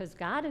right, because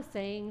God is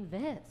saying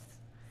this.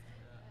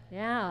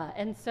 Yeah,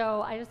 and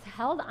so I just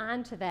held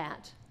on to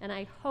that, and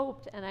I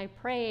hoped and I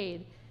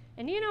prayed.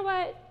 And you know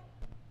what?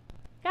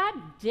 God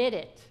did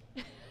it.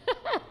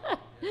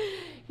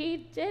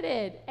 He did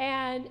it.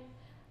 And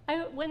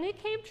when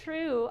it came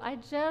true, I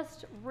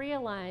just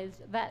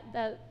realized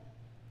that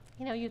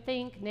you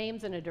think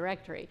names in a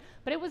directory,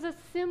 but it was a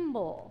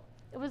symbol.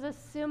 It was a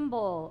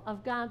symbol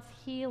of God's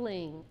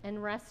healing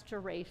and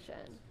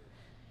restoration.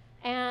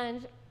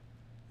 And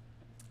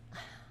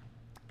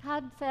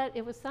God said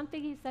it was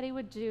something he said he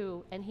would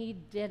do, and he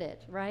did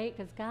it, right?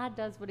 Because God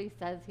does what he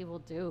says he will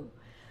do.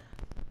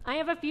 I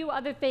have a few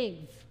other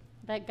things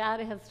that God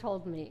has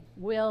told me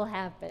will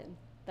happen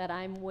that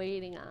I'm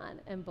waiting on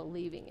and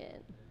believing in.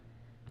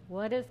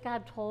 What has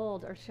God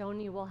told or shown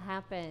you will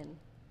happen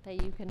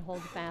that you can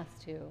hold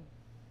fast to?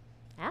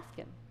 Ask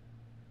him.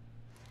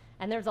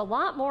 And there's a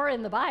lot more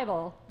in the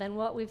Bible than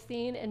what we've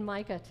seen in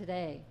Micah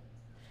today.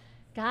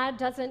 God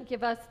doesn't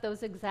give us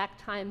those exact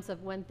times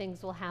of when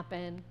things will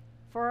happen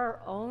for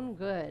our own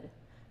good,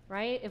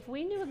 right? If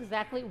we knew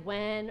exactly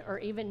when or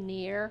even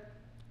near,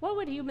 what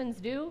would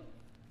humans do?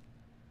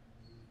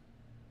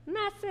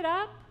 Mess it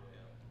up,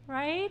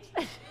 right?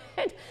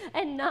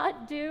 And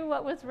not do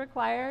what was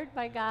required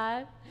by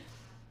God.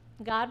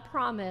 God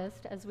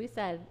promised, as we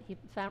said, he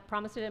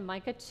promised it in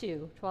Micah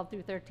 2, 12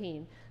 through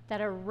 13,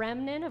 that a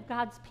remnant of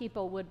God's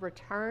people would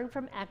return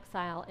from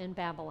exile in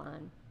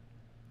Babylon.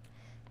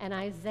 And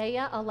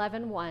Isaiah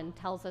 11:1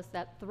 tells us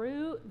that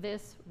through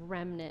this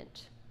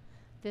remnant,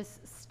 this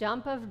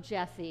stump of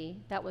Jesse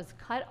that was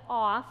cut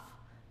off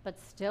but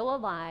still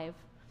alive,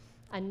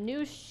 a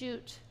new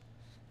shoot,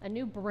 a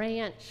new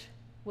branch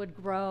would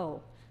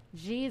grow.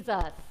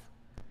 Jesus,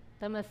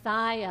 the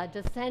Messiah,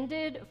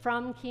 descended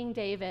from King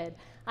David.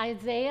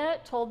 Isaiah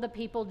told the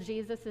people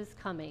Jesus is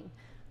coming.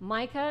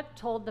 Micah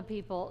told the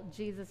people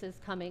Jesus is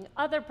coming.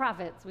 Other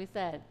prophets, we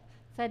said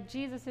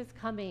Jesus is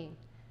coming.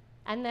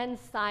 And then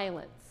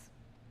silence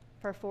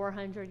for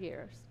 400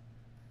 years,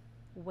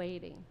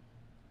 waiting.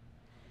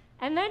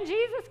 And then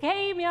Jesus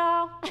came,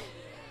 y'all.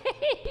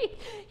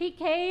 He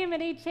came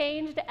and he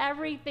changed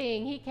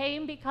everything. He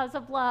came because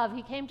of love.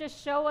 He came to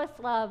show us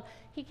love.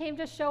 He came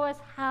to show us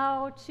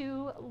how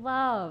to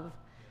love.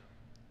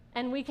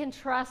 And we can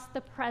trust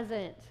the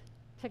present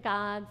to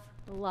God's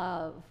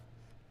love.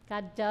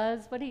 God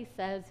does what he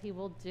says he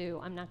will do.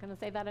 I'm not going to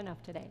say that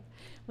enough today.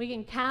 We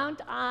can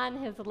count on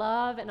his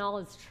love and all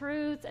his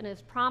truths and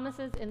his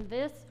promises in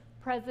this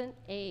present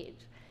age.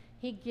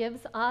 He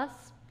gives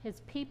us,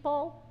 his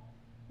people,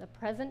 the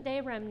present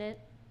day remnant,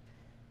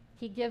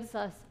 he gives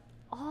us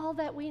all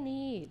that we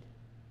need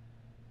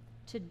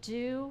to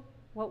do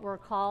what we're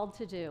called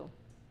to do.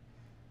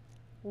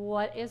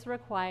 What is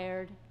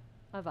required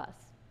of us?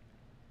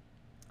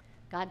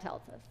 God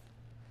tells us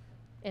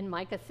in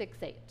Micah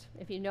 6:8.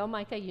 If you know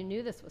Micah, you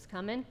knew this was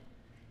coming.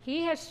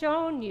 He has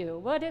shown you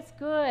what is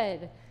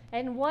good,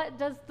 and what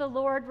does the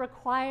Lord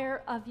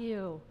require of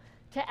you?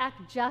 To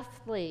act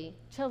justly,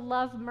 to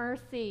love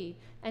mercy,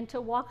 and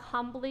to walk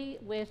humbly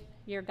with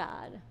your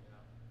God.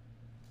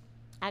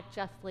 Act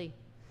justly.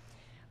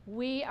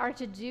 We are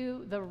to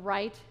do the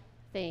right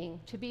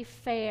thing, to be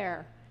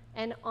fair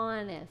and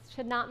honest,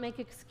 to not make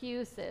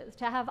excuses,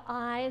 to have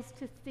eyes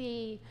to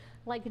see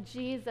like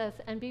Jesus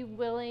and be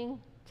willing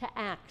to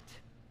act.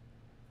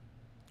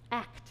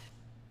 Act.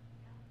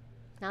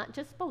 Not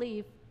just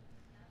believe,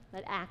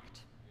 but act.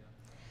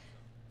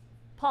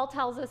 Paul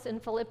tells us in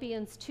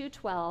Philippians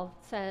 2:12,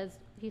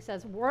 he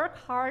says, work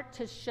hard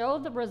to show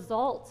the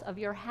results of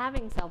your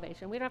having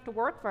salvation. We don't have to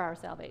work for our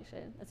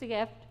salvation. It's a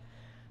gift.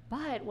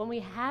 But when we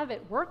have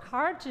it, work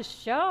hard to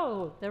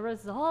show the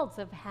results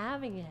of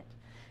having it.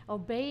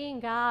 obeying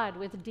God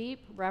with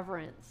deep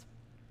reverence.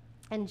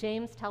 And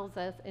James tells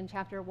us in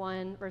chapter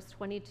 1, verse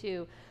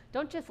 22,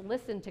 don't just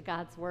listen to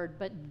God's word,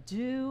 but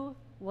do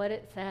what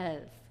it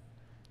says.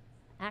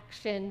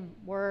 Action,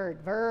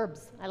 word,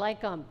 verbs, I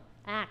like them.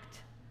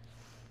 Act.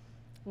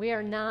 We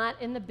are not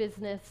in the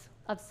business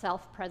of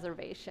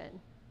self-preservation,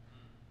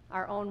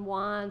 our own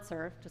wants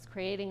or just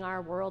creating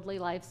our worldly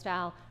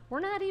lifestyle. We're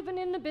not even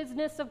in the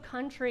business of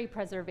country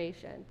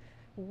preservation.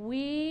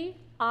 We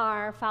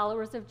are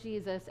followers of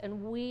Jesus,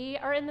 and we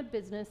are in the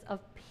business of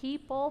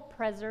people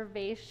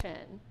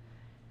preservation,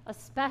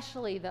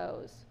 especially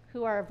those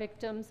who are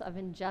victims of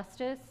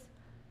injustice,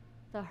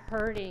 the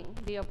hurting,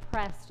 the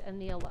oppressed, and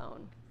the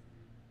alone.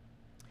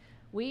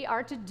 We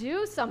are to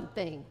do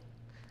something.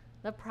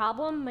 The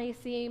problem may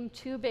seem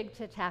too big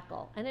to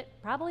tackle, and it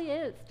probably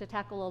is to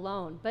tackle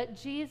alone, but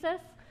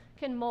Jesus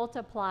can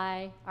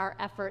multiply our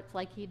efforts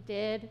like he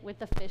did with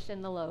the fish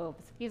and the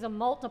loaves. He's a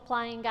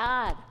multiplying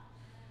God.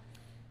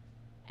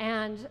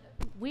 And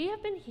we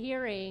have been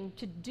hearing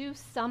to do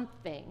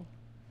something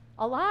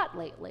a lot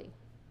lately.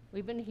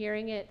 We've been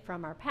hearing it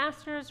from our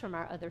pastors, from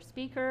our other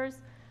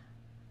speakers.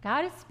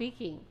 God is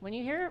speaking. When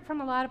you hear it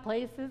from a lot of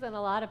places and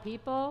a lot of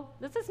people,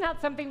 this is not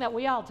something that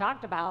we all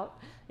talked about.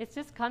 It's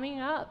just coming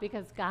up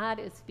because God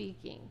is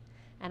speaking.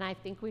 And I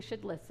think we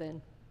should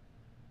listen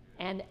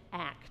and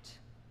act,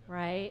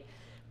 right?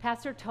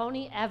 Pastor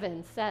Tony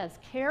Evans says,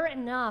 care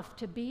enough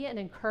to be an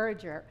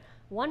encourager.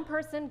 One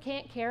person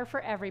can't care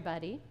for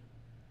everybody,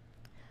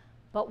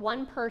 but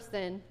one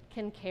person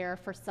can care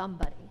for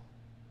somebody.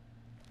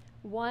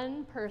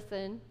 One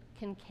person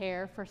can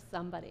care for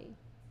somebody.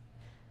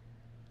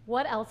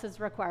 What else is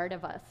required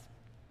of us?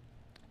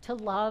 To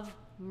love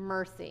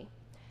mercy.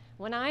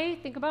 When I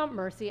think about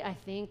mercy, I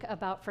think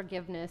about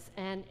forgiveness.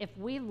 And if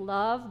we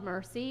love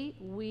mercy,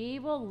 we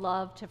will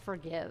love to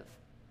forgive.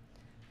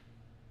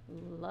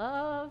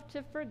 Love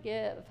to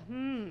forgive.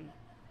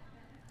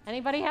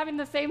 Anybody having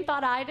the same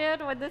thought I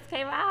did when this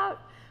came out?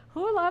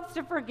 Who loves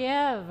to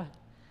forgive?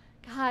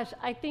 Gosh,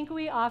 I think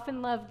we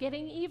often love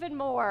getting even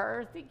more,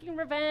 or seeking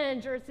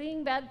revenge, or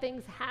seeing bad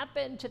things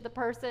happen to the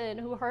person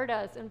who hurt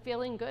us and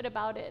feeling good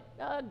about it.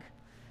 Ugh.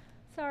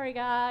 Sorry,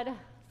 God.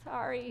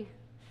 Sorry.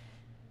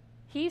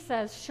 He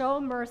says,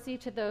 show mercy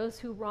to those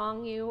who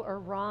wrong you or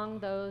wrong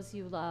those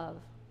you love.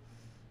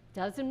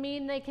 Doesn't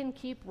mean they can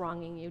keep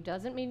wronging you.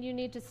 Doesn't mean you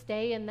need to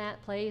stay in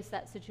that place,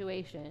 that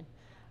situation.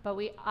 But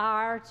we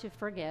are to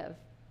forgive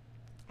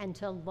and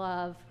to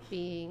love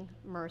being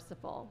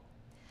merciful.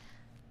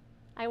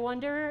 I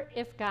wonder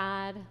if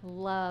God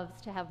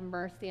loves to have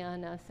mercy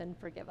on us and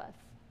forgive us.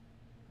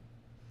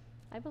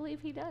 I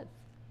believe he does.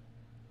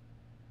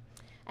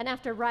 And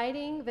after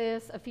writing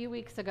this a few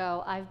weeks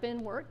ago, I've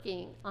been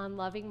working on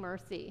loving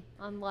mercy,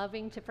 on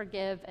loving to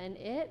forgive, and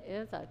it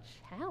is a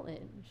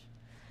challenge.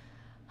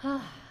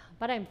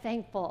 But I'm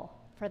thankful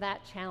for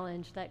that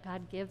challenge that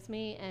God gives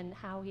me and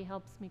how he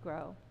helps me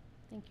grow.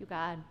 Thank you,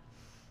 God.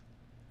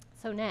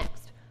 So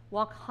next,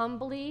 walk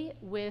humbly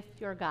with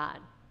your God.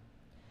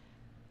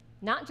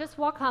 Not just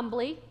walk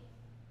humbly,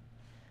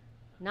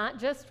 not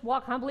just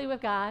walk humbly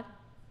with God.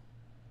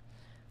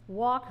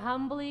 Walk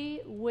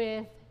humbly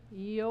with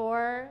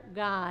your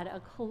God,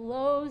 a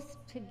close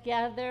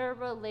together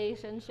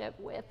relationship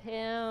with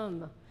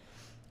him.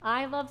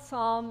 I love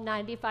Psalm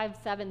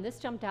 95:7. This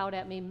jumped out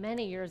at me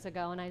many years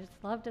ago, and I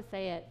just love to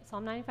say it.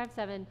 Psalm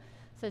 95:7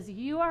 says,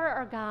 you are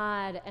our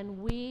God, and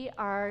we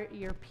are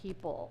your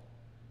people.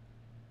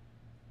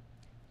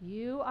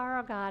 You are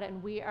our God,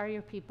 and we are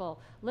your people.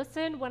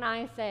 Listen when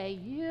I say,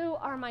 you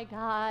are my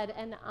God,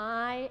 and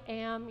I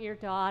am your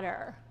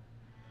daughter.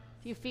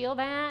 Do you feel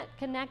that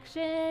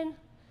connection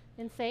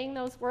in saying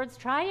those words?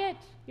 Try it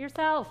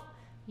yourself.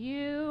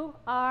 You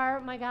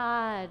are my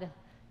God,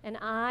 and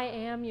I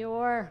am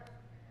your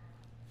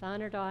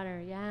son or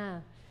daughter. Yeah.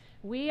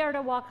 We are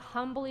to walk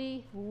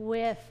humbly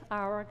with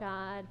our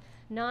God,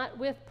 not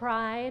with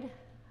pride,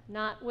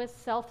 not with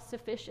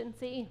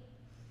self-sufficiency.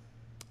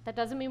 That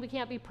doesn't mean we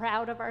can't be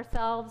proud of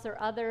ourselves or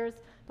others,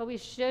 but we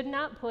should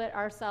not put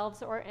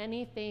ourselves or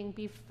anything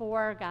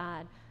before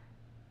God.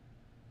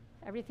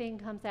 Everything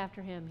comes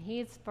after him.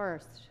 He's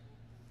first.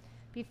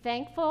 Be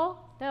thankful,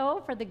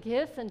 though, for the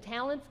gifts and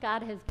talents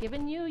God has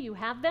given you. You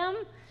have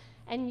them,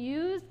 and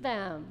use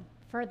them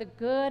for the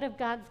good of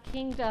God's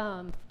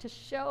kingdom, to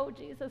show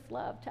Jesus'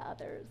 love to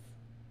others.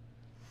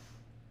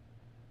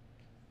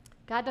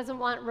 God doesn't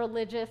want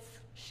religious,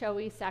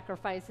 showy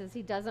sacrifices.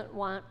 He doesn't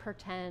want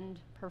pretend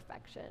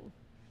perfection.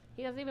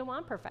 He doesn't even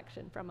want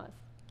perfection from us,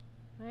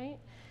 right?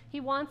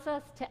 He wants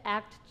us to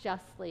act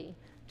justly,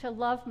 to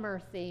love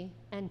mercy,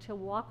 and to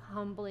walk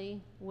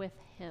humbly with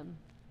him,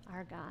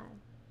 our God.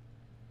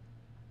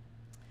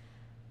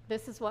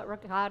 This is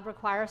what God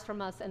requires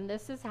from us, and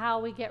this is how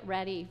we get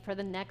ready for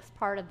the next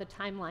part of the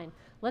timeline.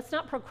 Let's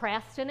not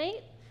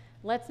procrastinate.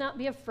 Let's not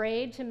be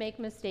afraid to make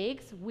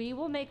mistakes. We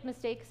will make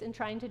mistakes in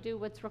trying to do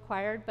what's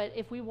required, but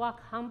if we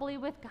walk humbly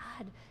with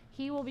God,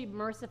 he will be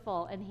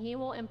merciful, and he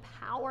will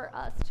empower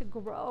us to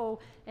grow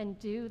and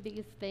do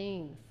these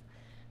things.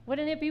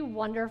 Wouldn't it be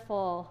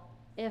wonderful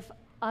if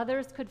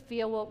others could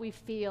feel what we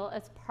feel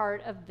as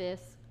part of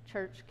this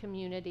church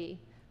community,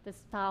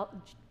 this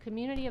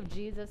community of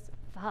Jesus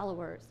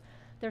followers.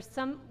 There's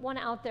someone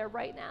out there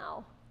right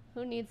now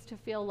who needs to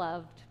feel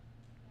loved.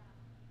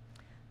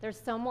 There's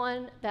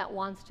someone that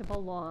wants to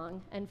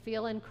belong and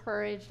feel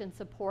encouraged and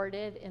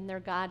supported in their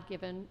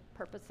God-given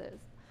purposes,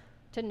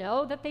 to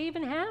know that they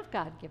even have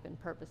God-given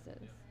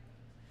purposes.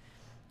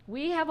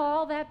 We have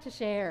all that to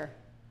share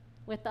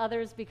with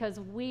others because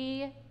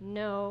we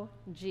know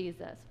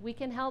Jesus. We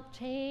can help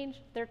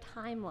change their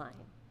timeline.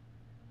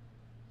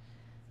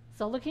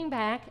 So looking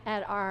back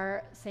at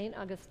our St.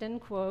 Augustine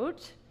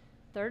quote,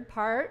 third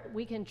part,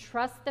 we can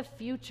trust the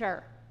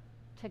future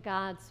to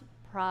God's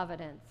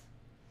providence.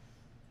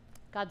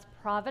 God's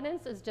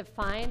providence is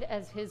defined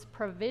as his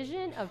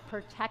provision of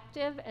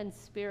protective and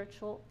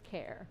spiritual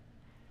care.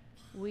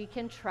 We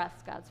can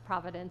trust God's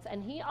providence,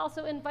 and he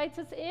also invites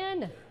us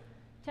in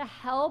to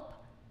help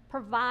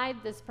provide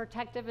this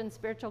protective and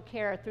spiritual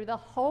care through the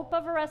hope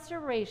of a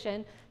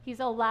restoration he's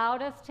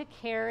allowed us to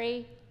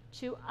carry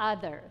to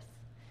others.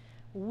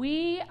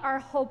 We are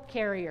hope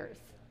carriers,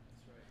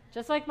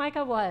 just like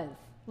Micah was.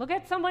 Look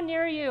at someone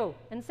near you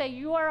and say,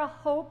 you are a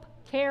hope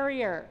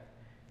carrier.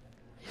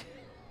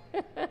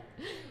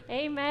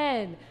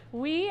 Amen.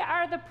 We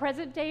are the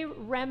present day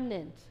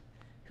remnant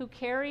who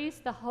carries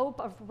the hope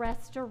of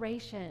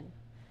restoration.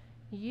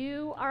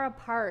 You are a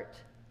part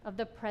of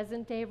the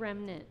present day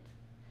remnant,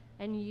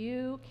 and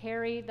you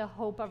carry the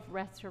hope of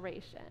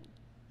restoration.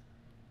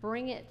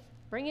 Bring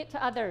it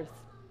to others.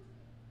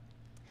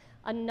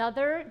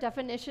 Another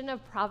definition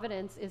of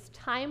providence is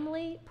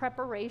timely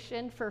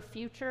preparation for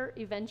future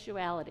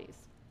eventualities.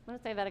 I'm going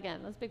to say that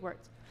again. Those big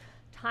words.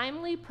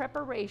 Timely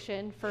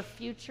preparation for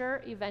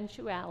future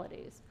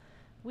eventualities.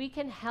 We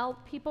can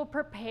help people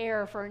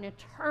prepare for an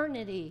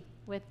eternity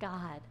with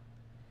God.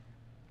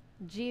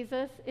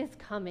 Jesus is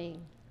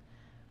coming.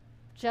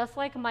 Just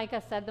like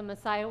Micah said the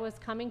Messiah was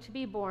coming to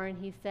be born,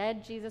 he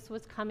said Jesus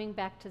was coming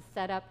back to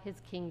set up his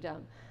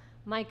kingdom.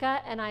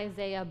 Micah and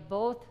Isaiah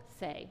both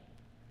say,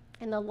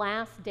 in the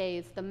last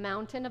days, the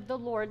mountain of the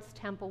Lord's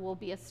temple will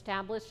be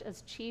established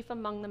as chief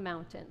among the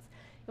mountains.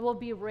 It will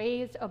be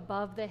raised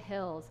above the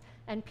hills,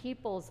 and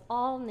peoples,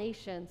 all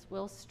nations,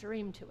 will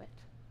stream to it.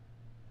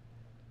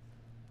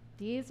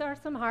 These are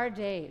some hard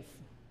days.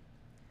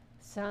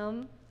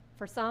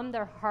 For some,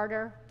 they're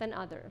harder than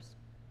others.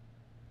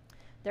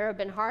 There have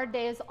been hard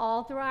days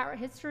all throughout our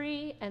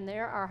history, and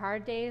there are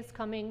hard days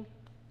coming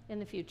in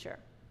the future.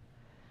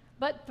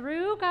 But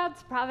through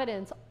God's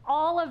providence,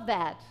 all of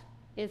that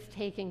is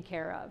taken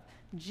care of.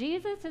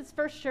 Jesus is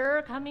for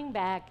sure coming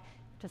back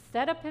to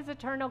set up his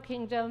eternal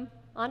kingdom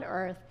on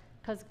earth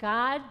because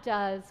God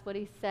does what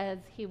he says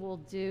he will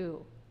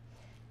do.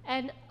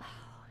 And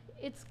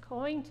it's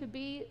going to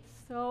be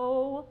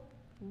so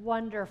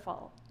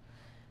wonderful.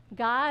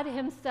 God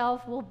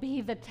himself will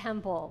be the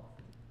temple.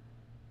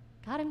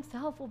 God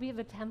himself will be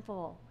the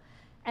temple.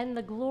 And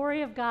the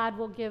glory of God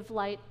will give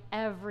light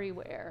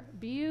everywhere.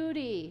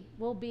 Beauty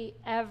will be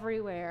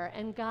everywhere.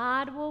 And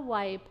God will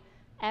wipe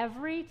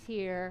every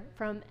tear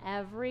from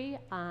every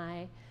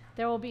eye.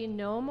 There will be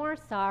no more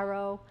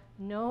sorrow,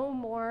 no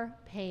more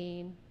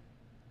pain.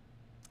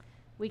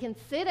 We can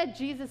sit at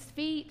Jesus'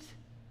 feet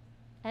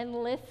and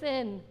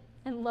listen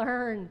and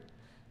learn.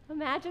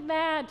 Imagine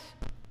that.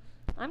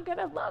 I'm going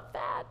to love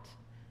that.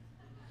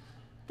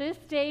 This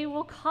day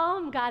will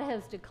come. God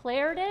has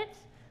declared it.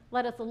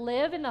 Let us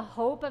live in the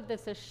hope of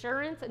this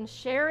assurance and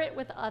share it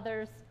with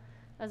others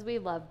as we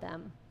love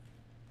them.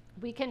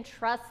 We can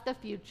trust the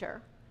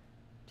future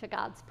to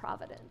God's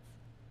providence.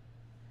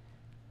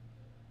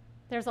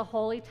 There's a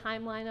holy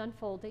timeline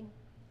unfolding.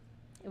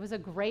 It was a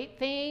great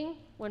thing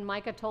when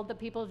Micah told the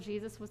people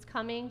Jesus was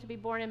coming to be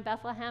born in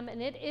Bethlehem,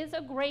 and it is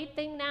a great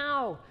thing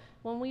now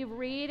when we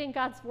read in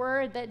God's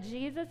word that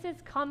Jesus is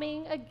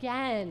coming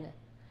again.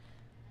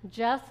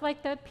 Just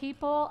like the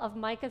people of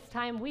Micah's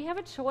time, we have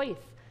a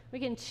choice. We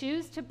can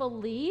choose to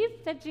believe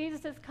that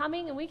Jesus is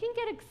coming, and we can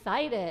get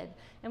excited,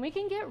 and we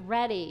can get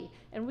ready,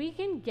 and we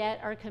can get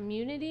our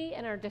community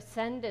and our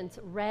descendants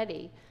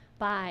ready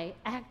by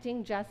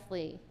acting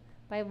justly,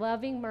 by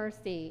loving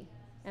mercy,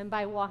 and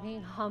by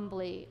walking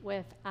humbly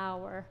with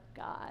our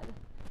God.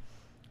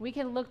 We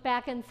can look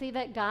back and see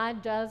that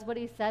God does what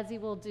he says he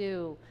will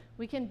do.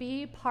 We can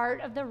be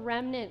part of the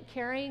remnant,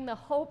 carrying the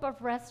hope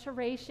of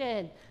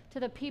restoration to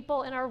the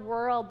people in our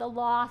world, the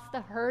lost,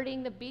 the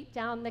hurting, the beat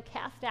down, the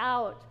cast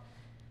out.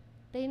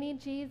 They need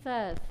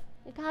Jesus.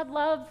 And God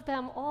loves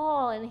them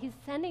all, and he's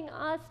sending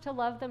us to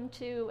love them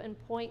too and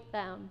point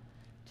them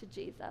to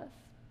Jesus.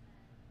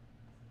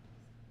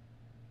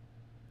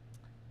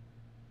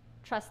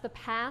 Trust the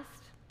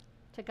past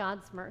to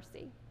God's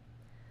mercy,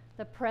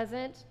 the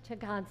present to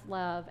God's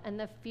love, and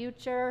the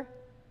future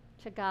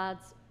to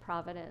God's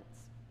providence.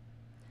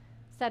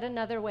 Said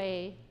another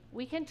way,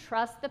 we can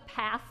trust the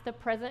past, the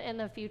present, and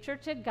the future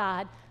to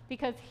God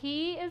because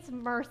he is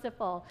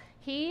merciful,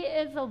 he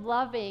is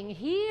loving,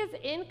 he is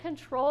in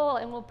control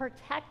and will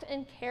protect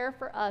and care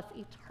for us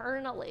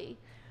eternally.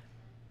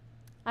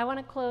 I want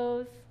to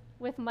close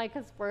with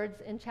Micah's words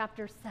in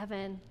chapter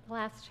 7, the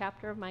last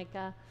chapter of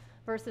Micah,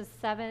 verses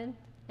 7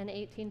 and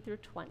 18 through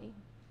 20.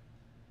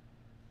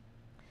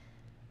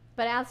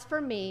 But as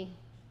for me,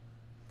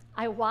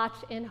 I watch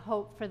in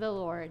hope for the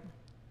Lord.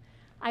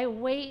 I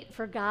wait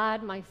for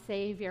God, my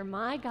Savior.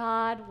 My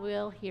God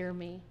will hear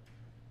me.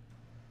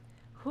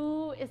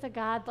 Who is a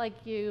God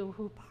like you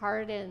who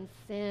pardons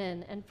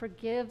sin and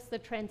forgives the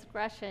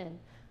transgression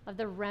of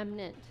the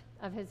remnant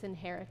of his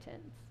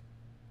inheritance?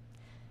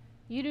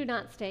 You do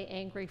not stay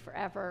angry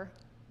forever,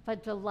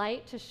 but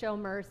delight to show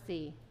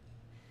mercy.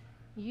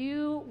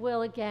 You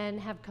will again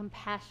have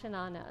compassion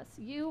on us.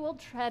 You will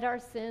tread our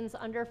sins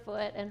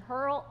underfoot and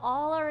hurl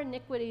all our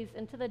iniquities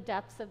into the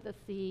depths of the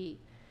sea.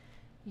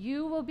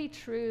 You will be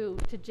true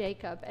to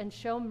Jacob and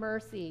show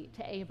mercy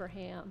to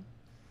Abraham,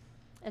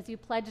 as you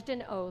pledged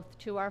an oath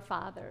to our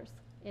fathers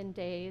in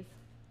days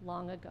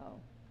long ago.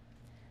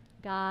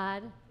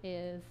 God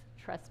is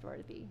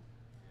trustworthy.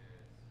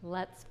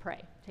 Let's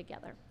pray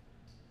together.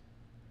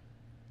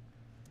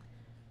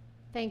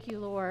 Thank you,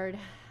 Lord,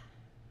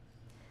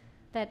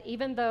 that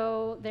even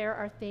though there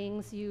are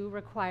things you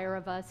require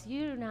of us,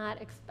 you do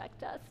not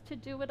expect us to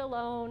do it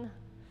alone.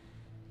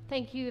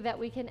 Thank you that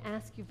we can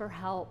ask you for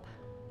help.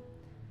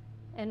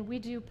 And we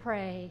do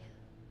pray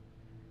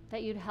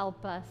that you'd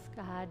help us,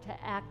 God, to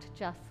act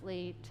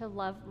justly, to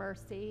love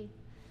mercy,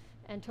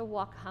 and to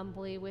walk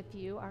humbly with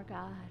you, our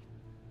God.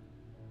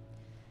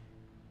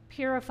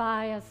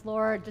 Purify us,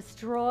 Lord.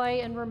 Destroy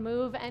and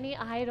remove any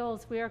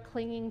idols we are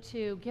clinging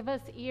to. Give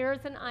us ears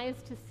and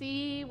eyes to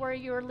see where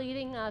you're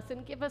leading us,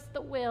 and give us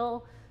the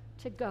will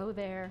to go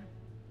there.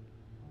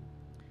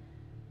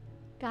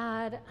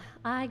 God,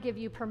 I give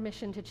you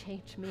permission to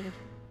change me.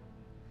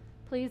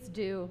 Please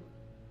do.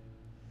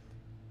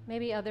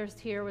 Maybe others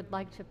here would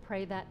like to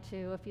pray that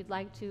too. If you'd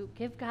like to,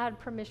 give God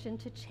permission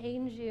to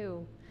change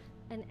you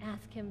and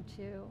ask him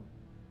to.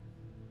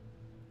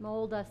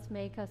 Mold us,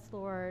 make us,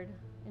 Lord,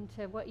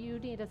 into what you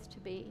need us to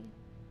be,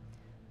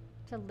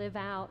 to live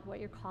out what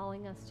you're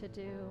calling us to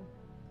do.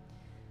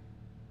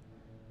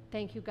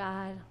 Thank you,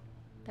 God,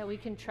 that we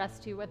can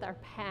trust you with our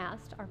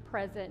past, our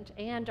present,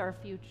 and our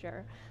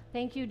future.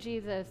 Thank you,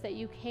 Jesus, that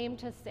you came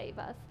to save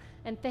us.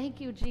 And thank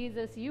you,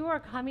 Jesus, you are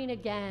coming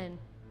again.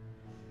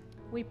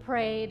 We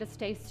pray to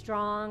stay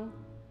strong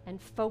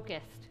and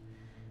focused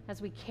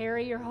as we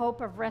carry your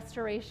hope of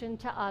restoration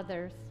to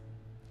others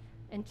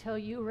until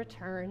you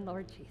return,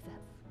 Lord Jesus.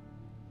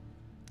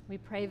 We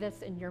pray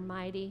this in your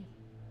mighty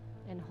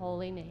and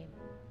holy name.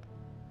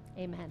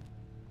 Amen.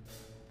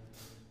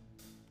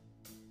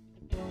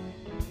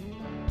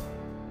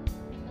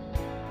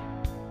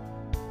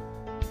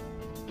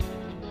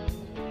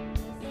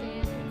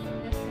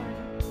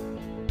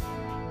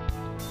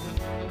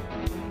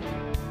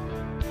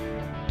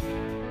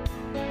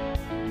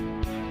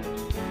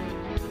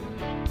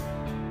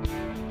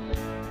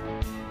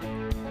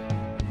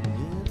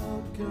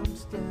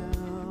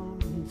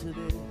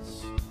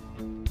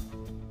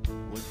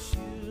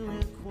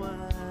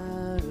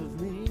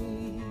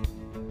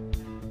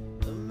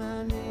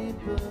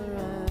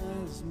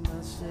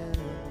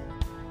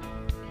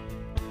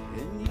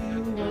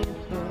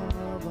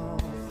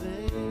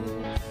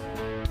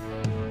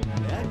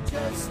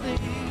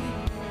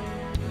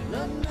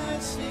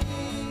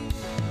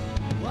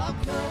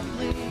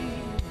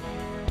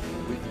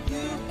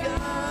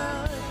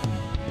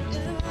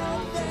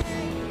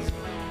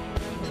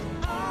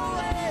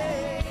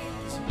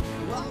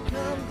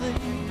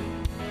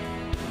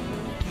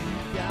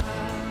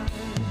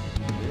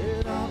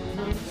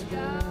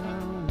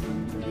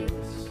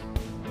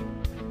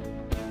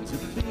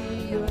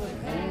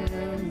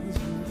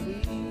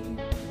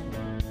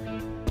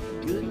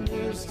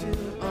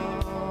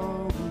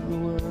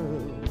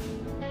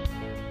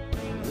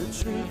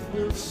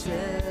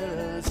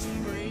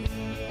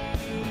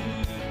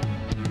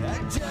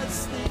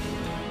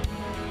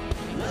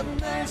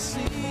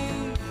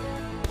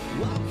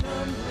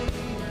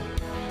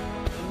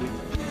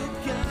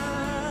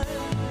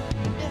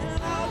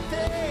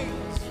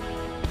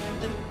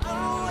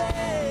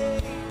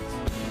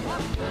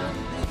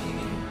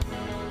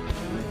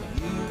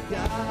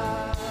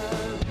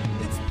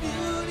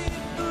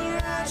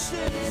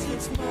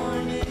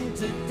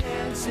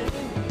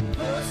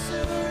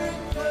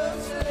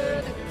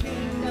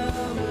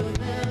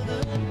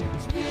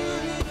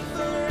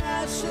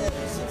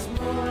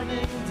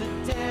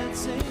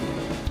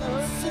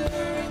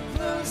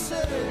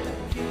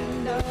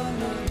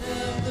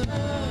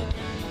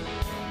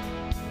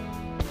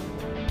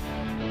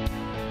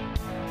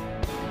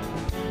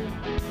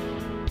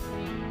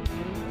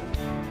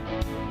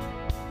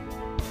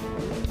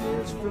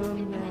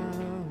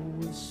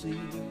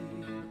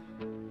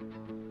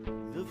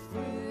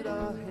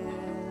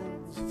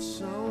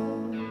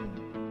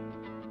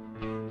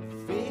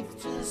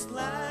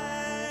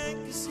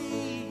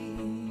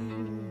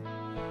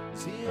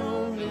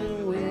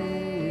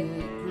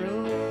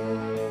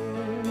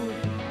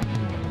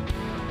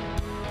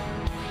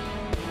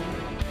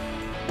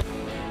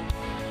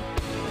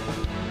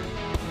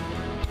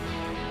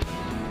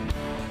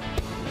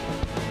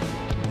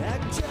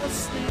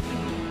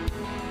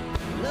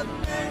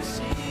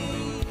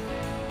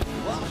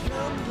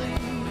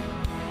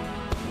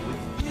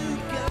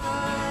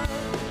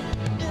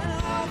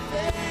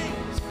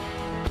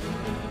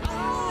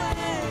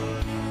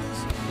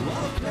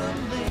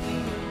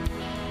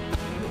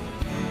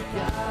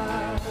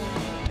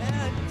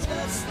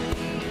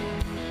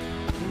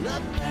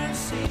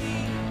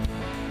 see.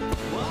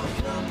 Walk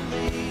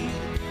complete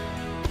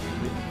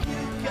with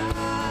you,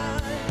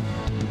 God,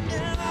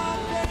 in all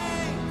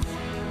days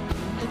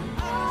and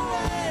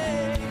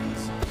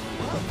always.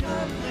 Walk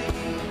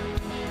complete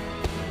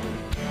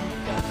with you,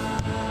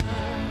 God.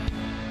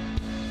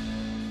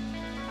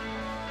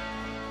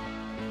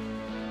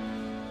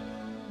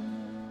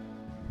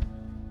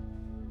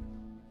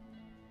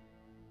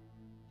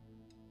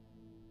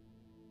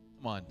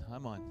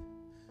 I'm on.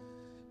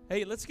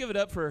 Hey, let's give it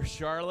up for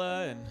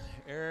Charla and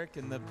Eric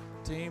and the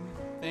team.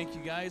 Thank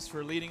you guys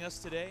for leading us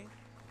today.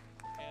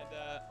 And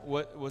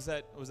what was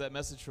that? Was that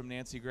message from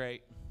Nancy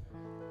great?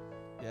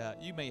 Yeah,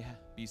 you may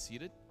be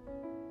seated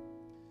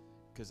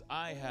because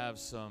I have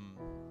some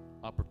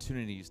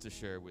opportunities to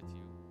share with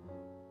you.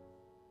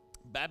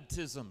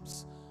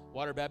 Baptisms,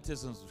 water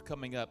baptisms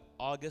coming up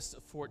August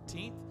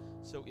 14th.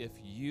 So if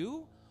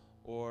you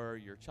or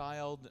your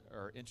child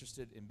are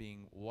interested in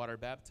being water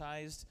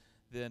baptized,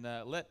 then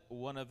let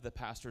one of the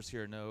pastors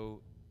here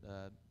know,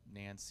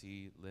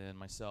 Nancy, Lynn,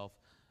 myself,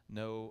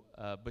 know.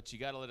 But you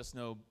got to let us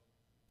know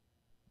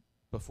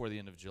before the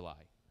end of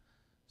July.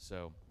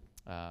 So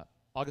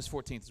August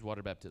 14th is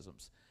water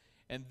baptisms.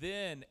 And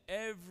then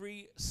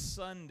every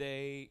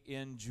Sunday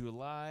in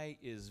July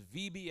is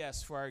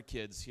VBS for our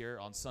kids here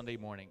on Sunday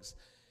mornings.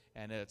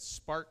 And it's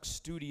Spark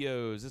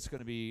Studios. It's going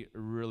to be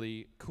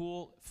really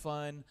cool,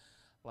 fun,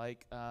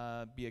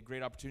 be a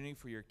great opportunity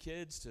for your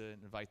kids to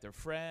invite their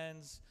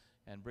friends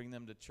and bring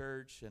them to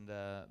church, and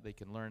they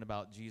can learn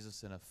about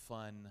Jesus in a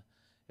fun,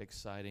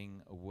 exciting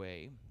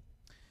way.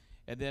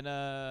 And then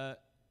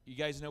you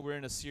guys know we're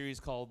in a series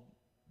called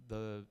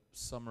The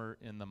Summer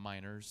in the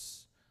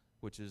Minors,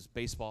 which is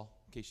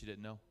baseball, in case you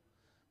didn't know.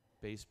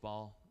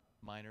 Baseball,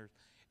 minors.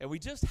 And we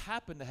just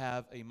happen to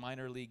have a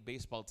minor league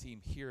baseball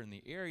team here in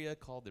the area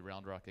called the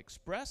Round Rock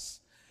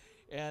Express.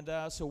 And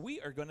so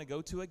we are going to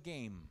go to a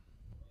game.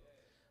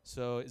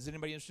 So is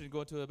anybody interested in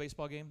going to a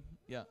baseball game?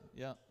 Yeah.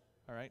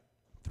 All right.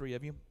 3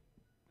 of you.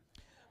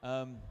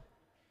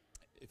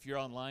 If you're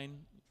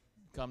online,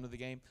 come to the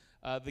game.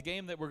 The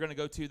game that we're going to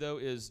go to, though,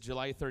 is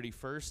July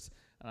 31st,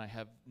 and I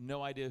have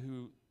no idea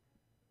who's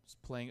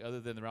playing other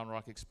than the Round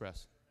Rock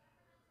Express.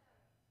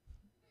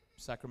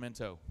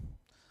 Sacramento.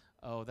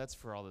 Oh, that's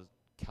for all the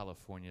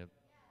California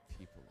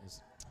people.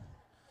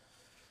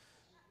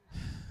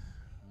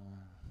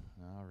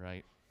 All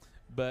right.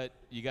 But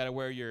you got to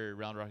wear your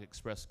Round Rock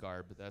Express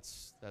garb.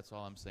 That's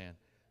all I'm saying.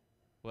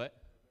 What?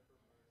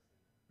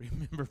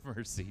 Remember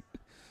mercy.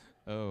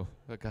 Oh,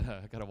 I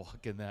gotta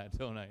walk in that,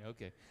 don't I?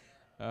 Okay.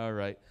 All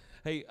right.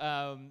 Hey,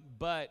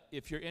 but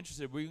if you're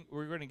interested,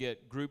 we're going to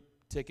get group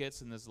tickets,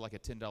 and there's like a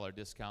 $10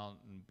 discount,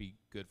 and be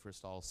good for us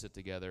to all sit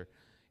together.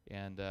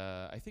 And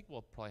I think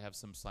we'll probably have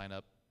some sign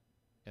up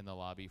in the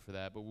lobby for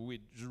that. But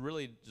we'd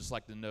really just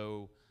like to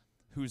know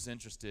who's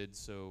interested,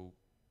 so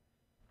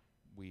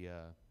we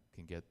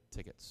can get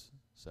tickets.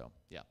 So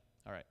yeah.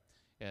 All right.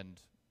 And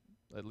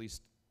at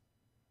least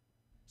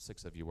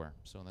 6 of you were,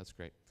 so that's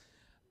great.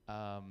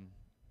 What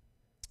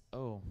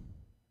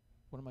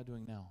am I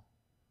doing now?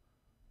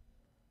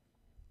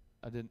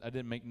 I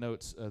didn't make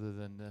notes other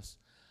than this.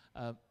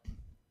 Huh?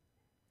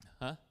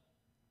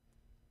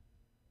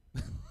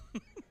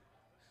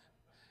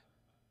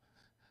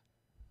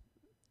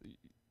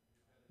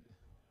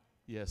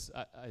 Yes,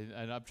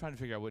 and I'm trying to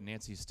figure out what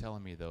Nancy's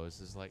telling me, though. Is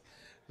this like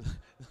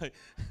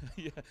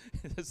yeah,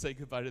 say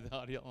goodbye to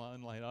the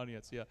online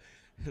audience. Yeah,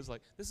 it's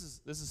like this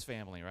is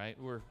family, right?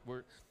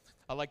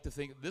 I like to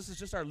think this is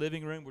just our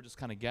living room. We're just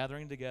kind of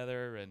gathering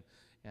together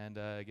and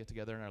get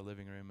together in our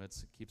living room. It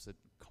keeps it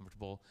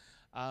comfortable.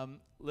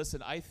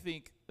 Listen, I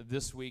think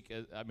this week,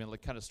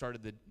 kind of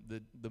started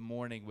the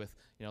morning with,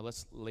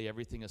 let's lay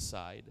everything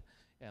aside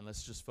and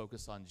let's just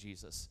focus on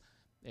Jesus,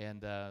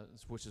 and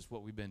which is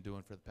what we've been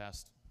doing for the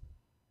past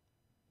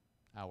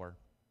hour.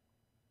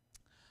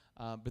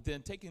 But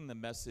then taking the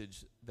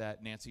message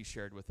that Nancy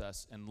shared with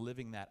us and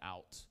living that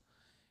out,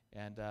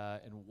 and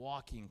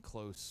walking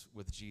close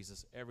with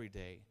Jesus every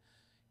day.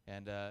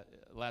 And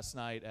last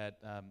night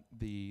at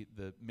the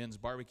men's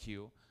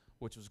barbecue,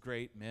 which was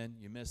great. Men,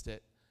 you missed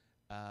it.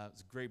 It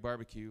was a great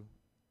barbecue,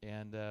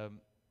 and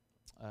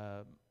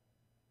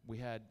we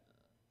had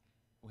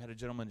a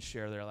gentleman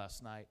share there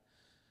last night,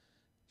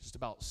 just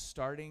about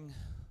starting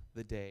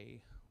the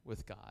day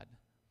with God.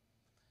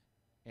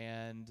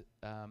 And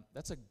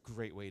that's a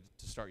great way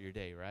to start your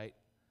day, right?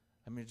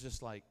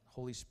 Just like,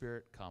 Holy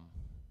Spirit, come.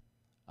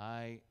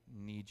 I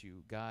need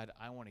you. God,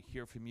 I want to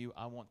hear from you.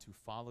 I want to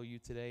follow you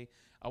today.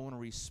 I want to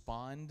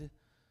respond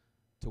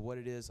to what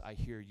it is I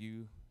hear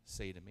you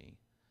say to me.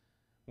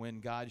 When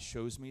God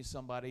shows me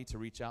somebody to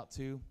reach out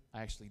to,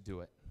 I actually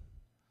do it.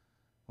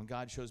 When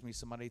God shows me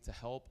somebody to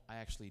help, I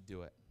actually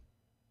do it.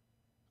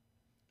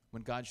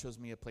 When God shows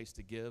me a place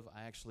to give,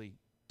 I actually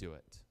do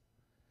it.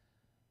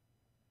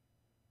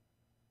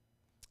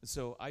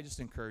 So I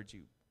just encourage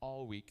you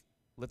all week,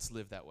 let's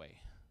live that way.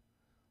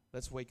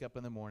 Let's wake up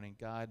in the morning.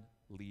 God,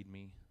 lead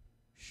me.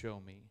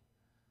 Show me.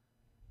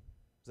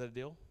 Is that a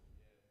deal?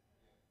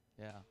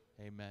 Yeah.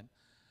 Amen.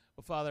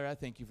 Well, Father, I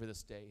thank you for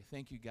this day.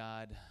 Thank you,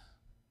 God,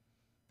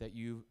 that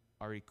you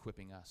are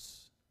equipping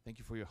us. Thank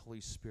you for your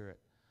Holy Spirit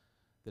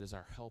that is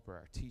our helper,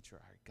 our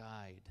teacher, our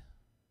guide.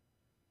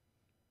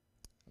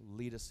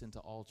 Lead us into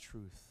all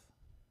truth.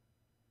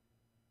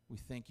 We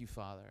thank you,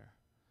 Father,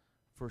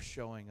 for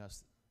showing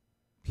us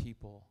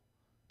people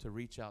to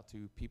reach out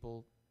to,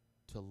 people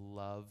to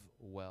love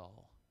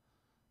well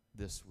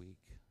this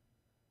week.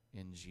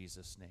 In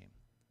Jesus' name,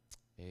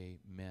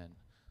 amen.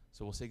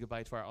 So we'll say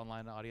goodbye to our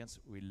online audience.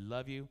 We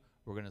love you.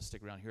 We're going to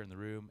stick around here in the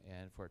room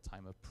and for a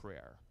time of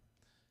prayer.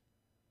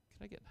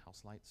 Can I get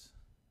house lights?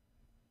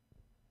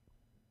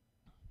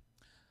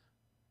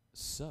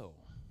 So,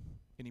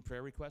 any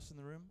prayer requests in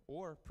the room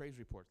or praise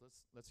reports?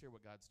 Let's hear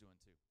what God's doing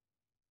too.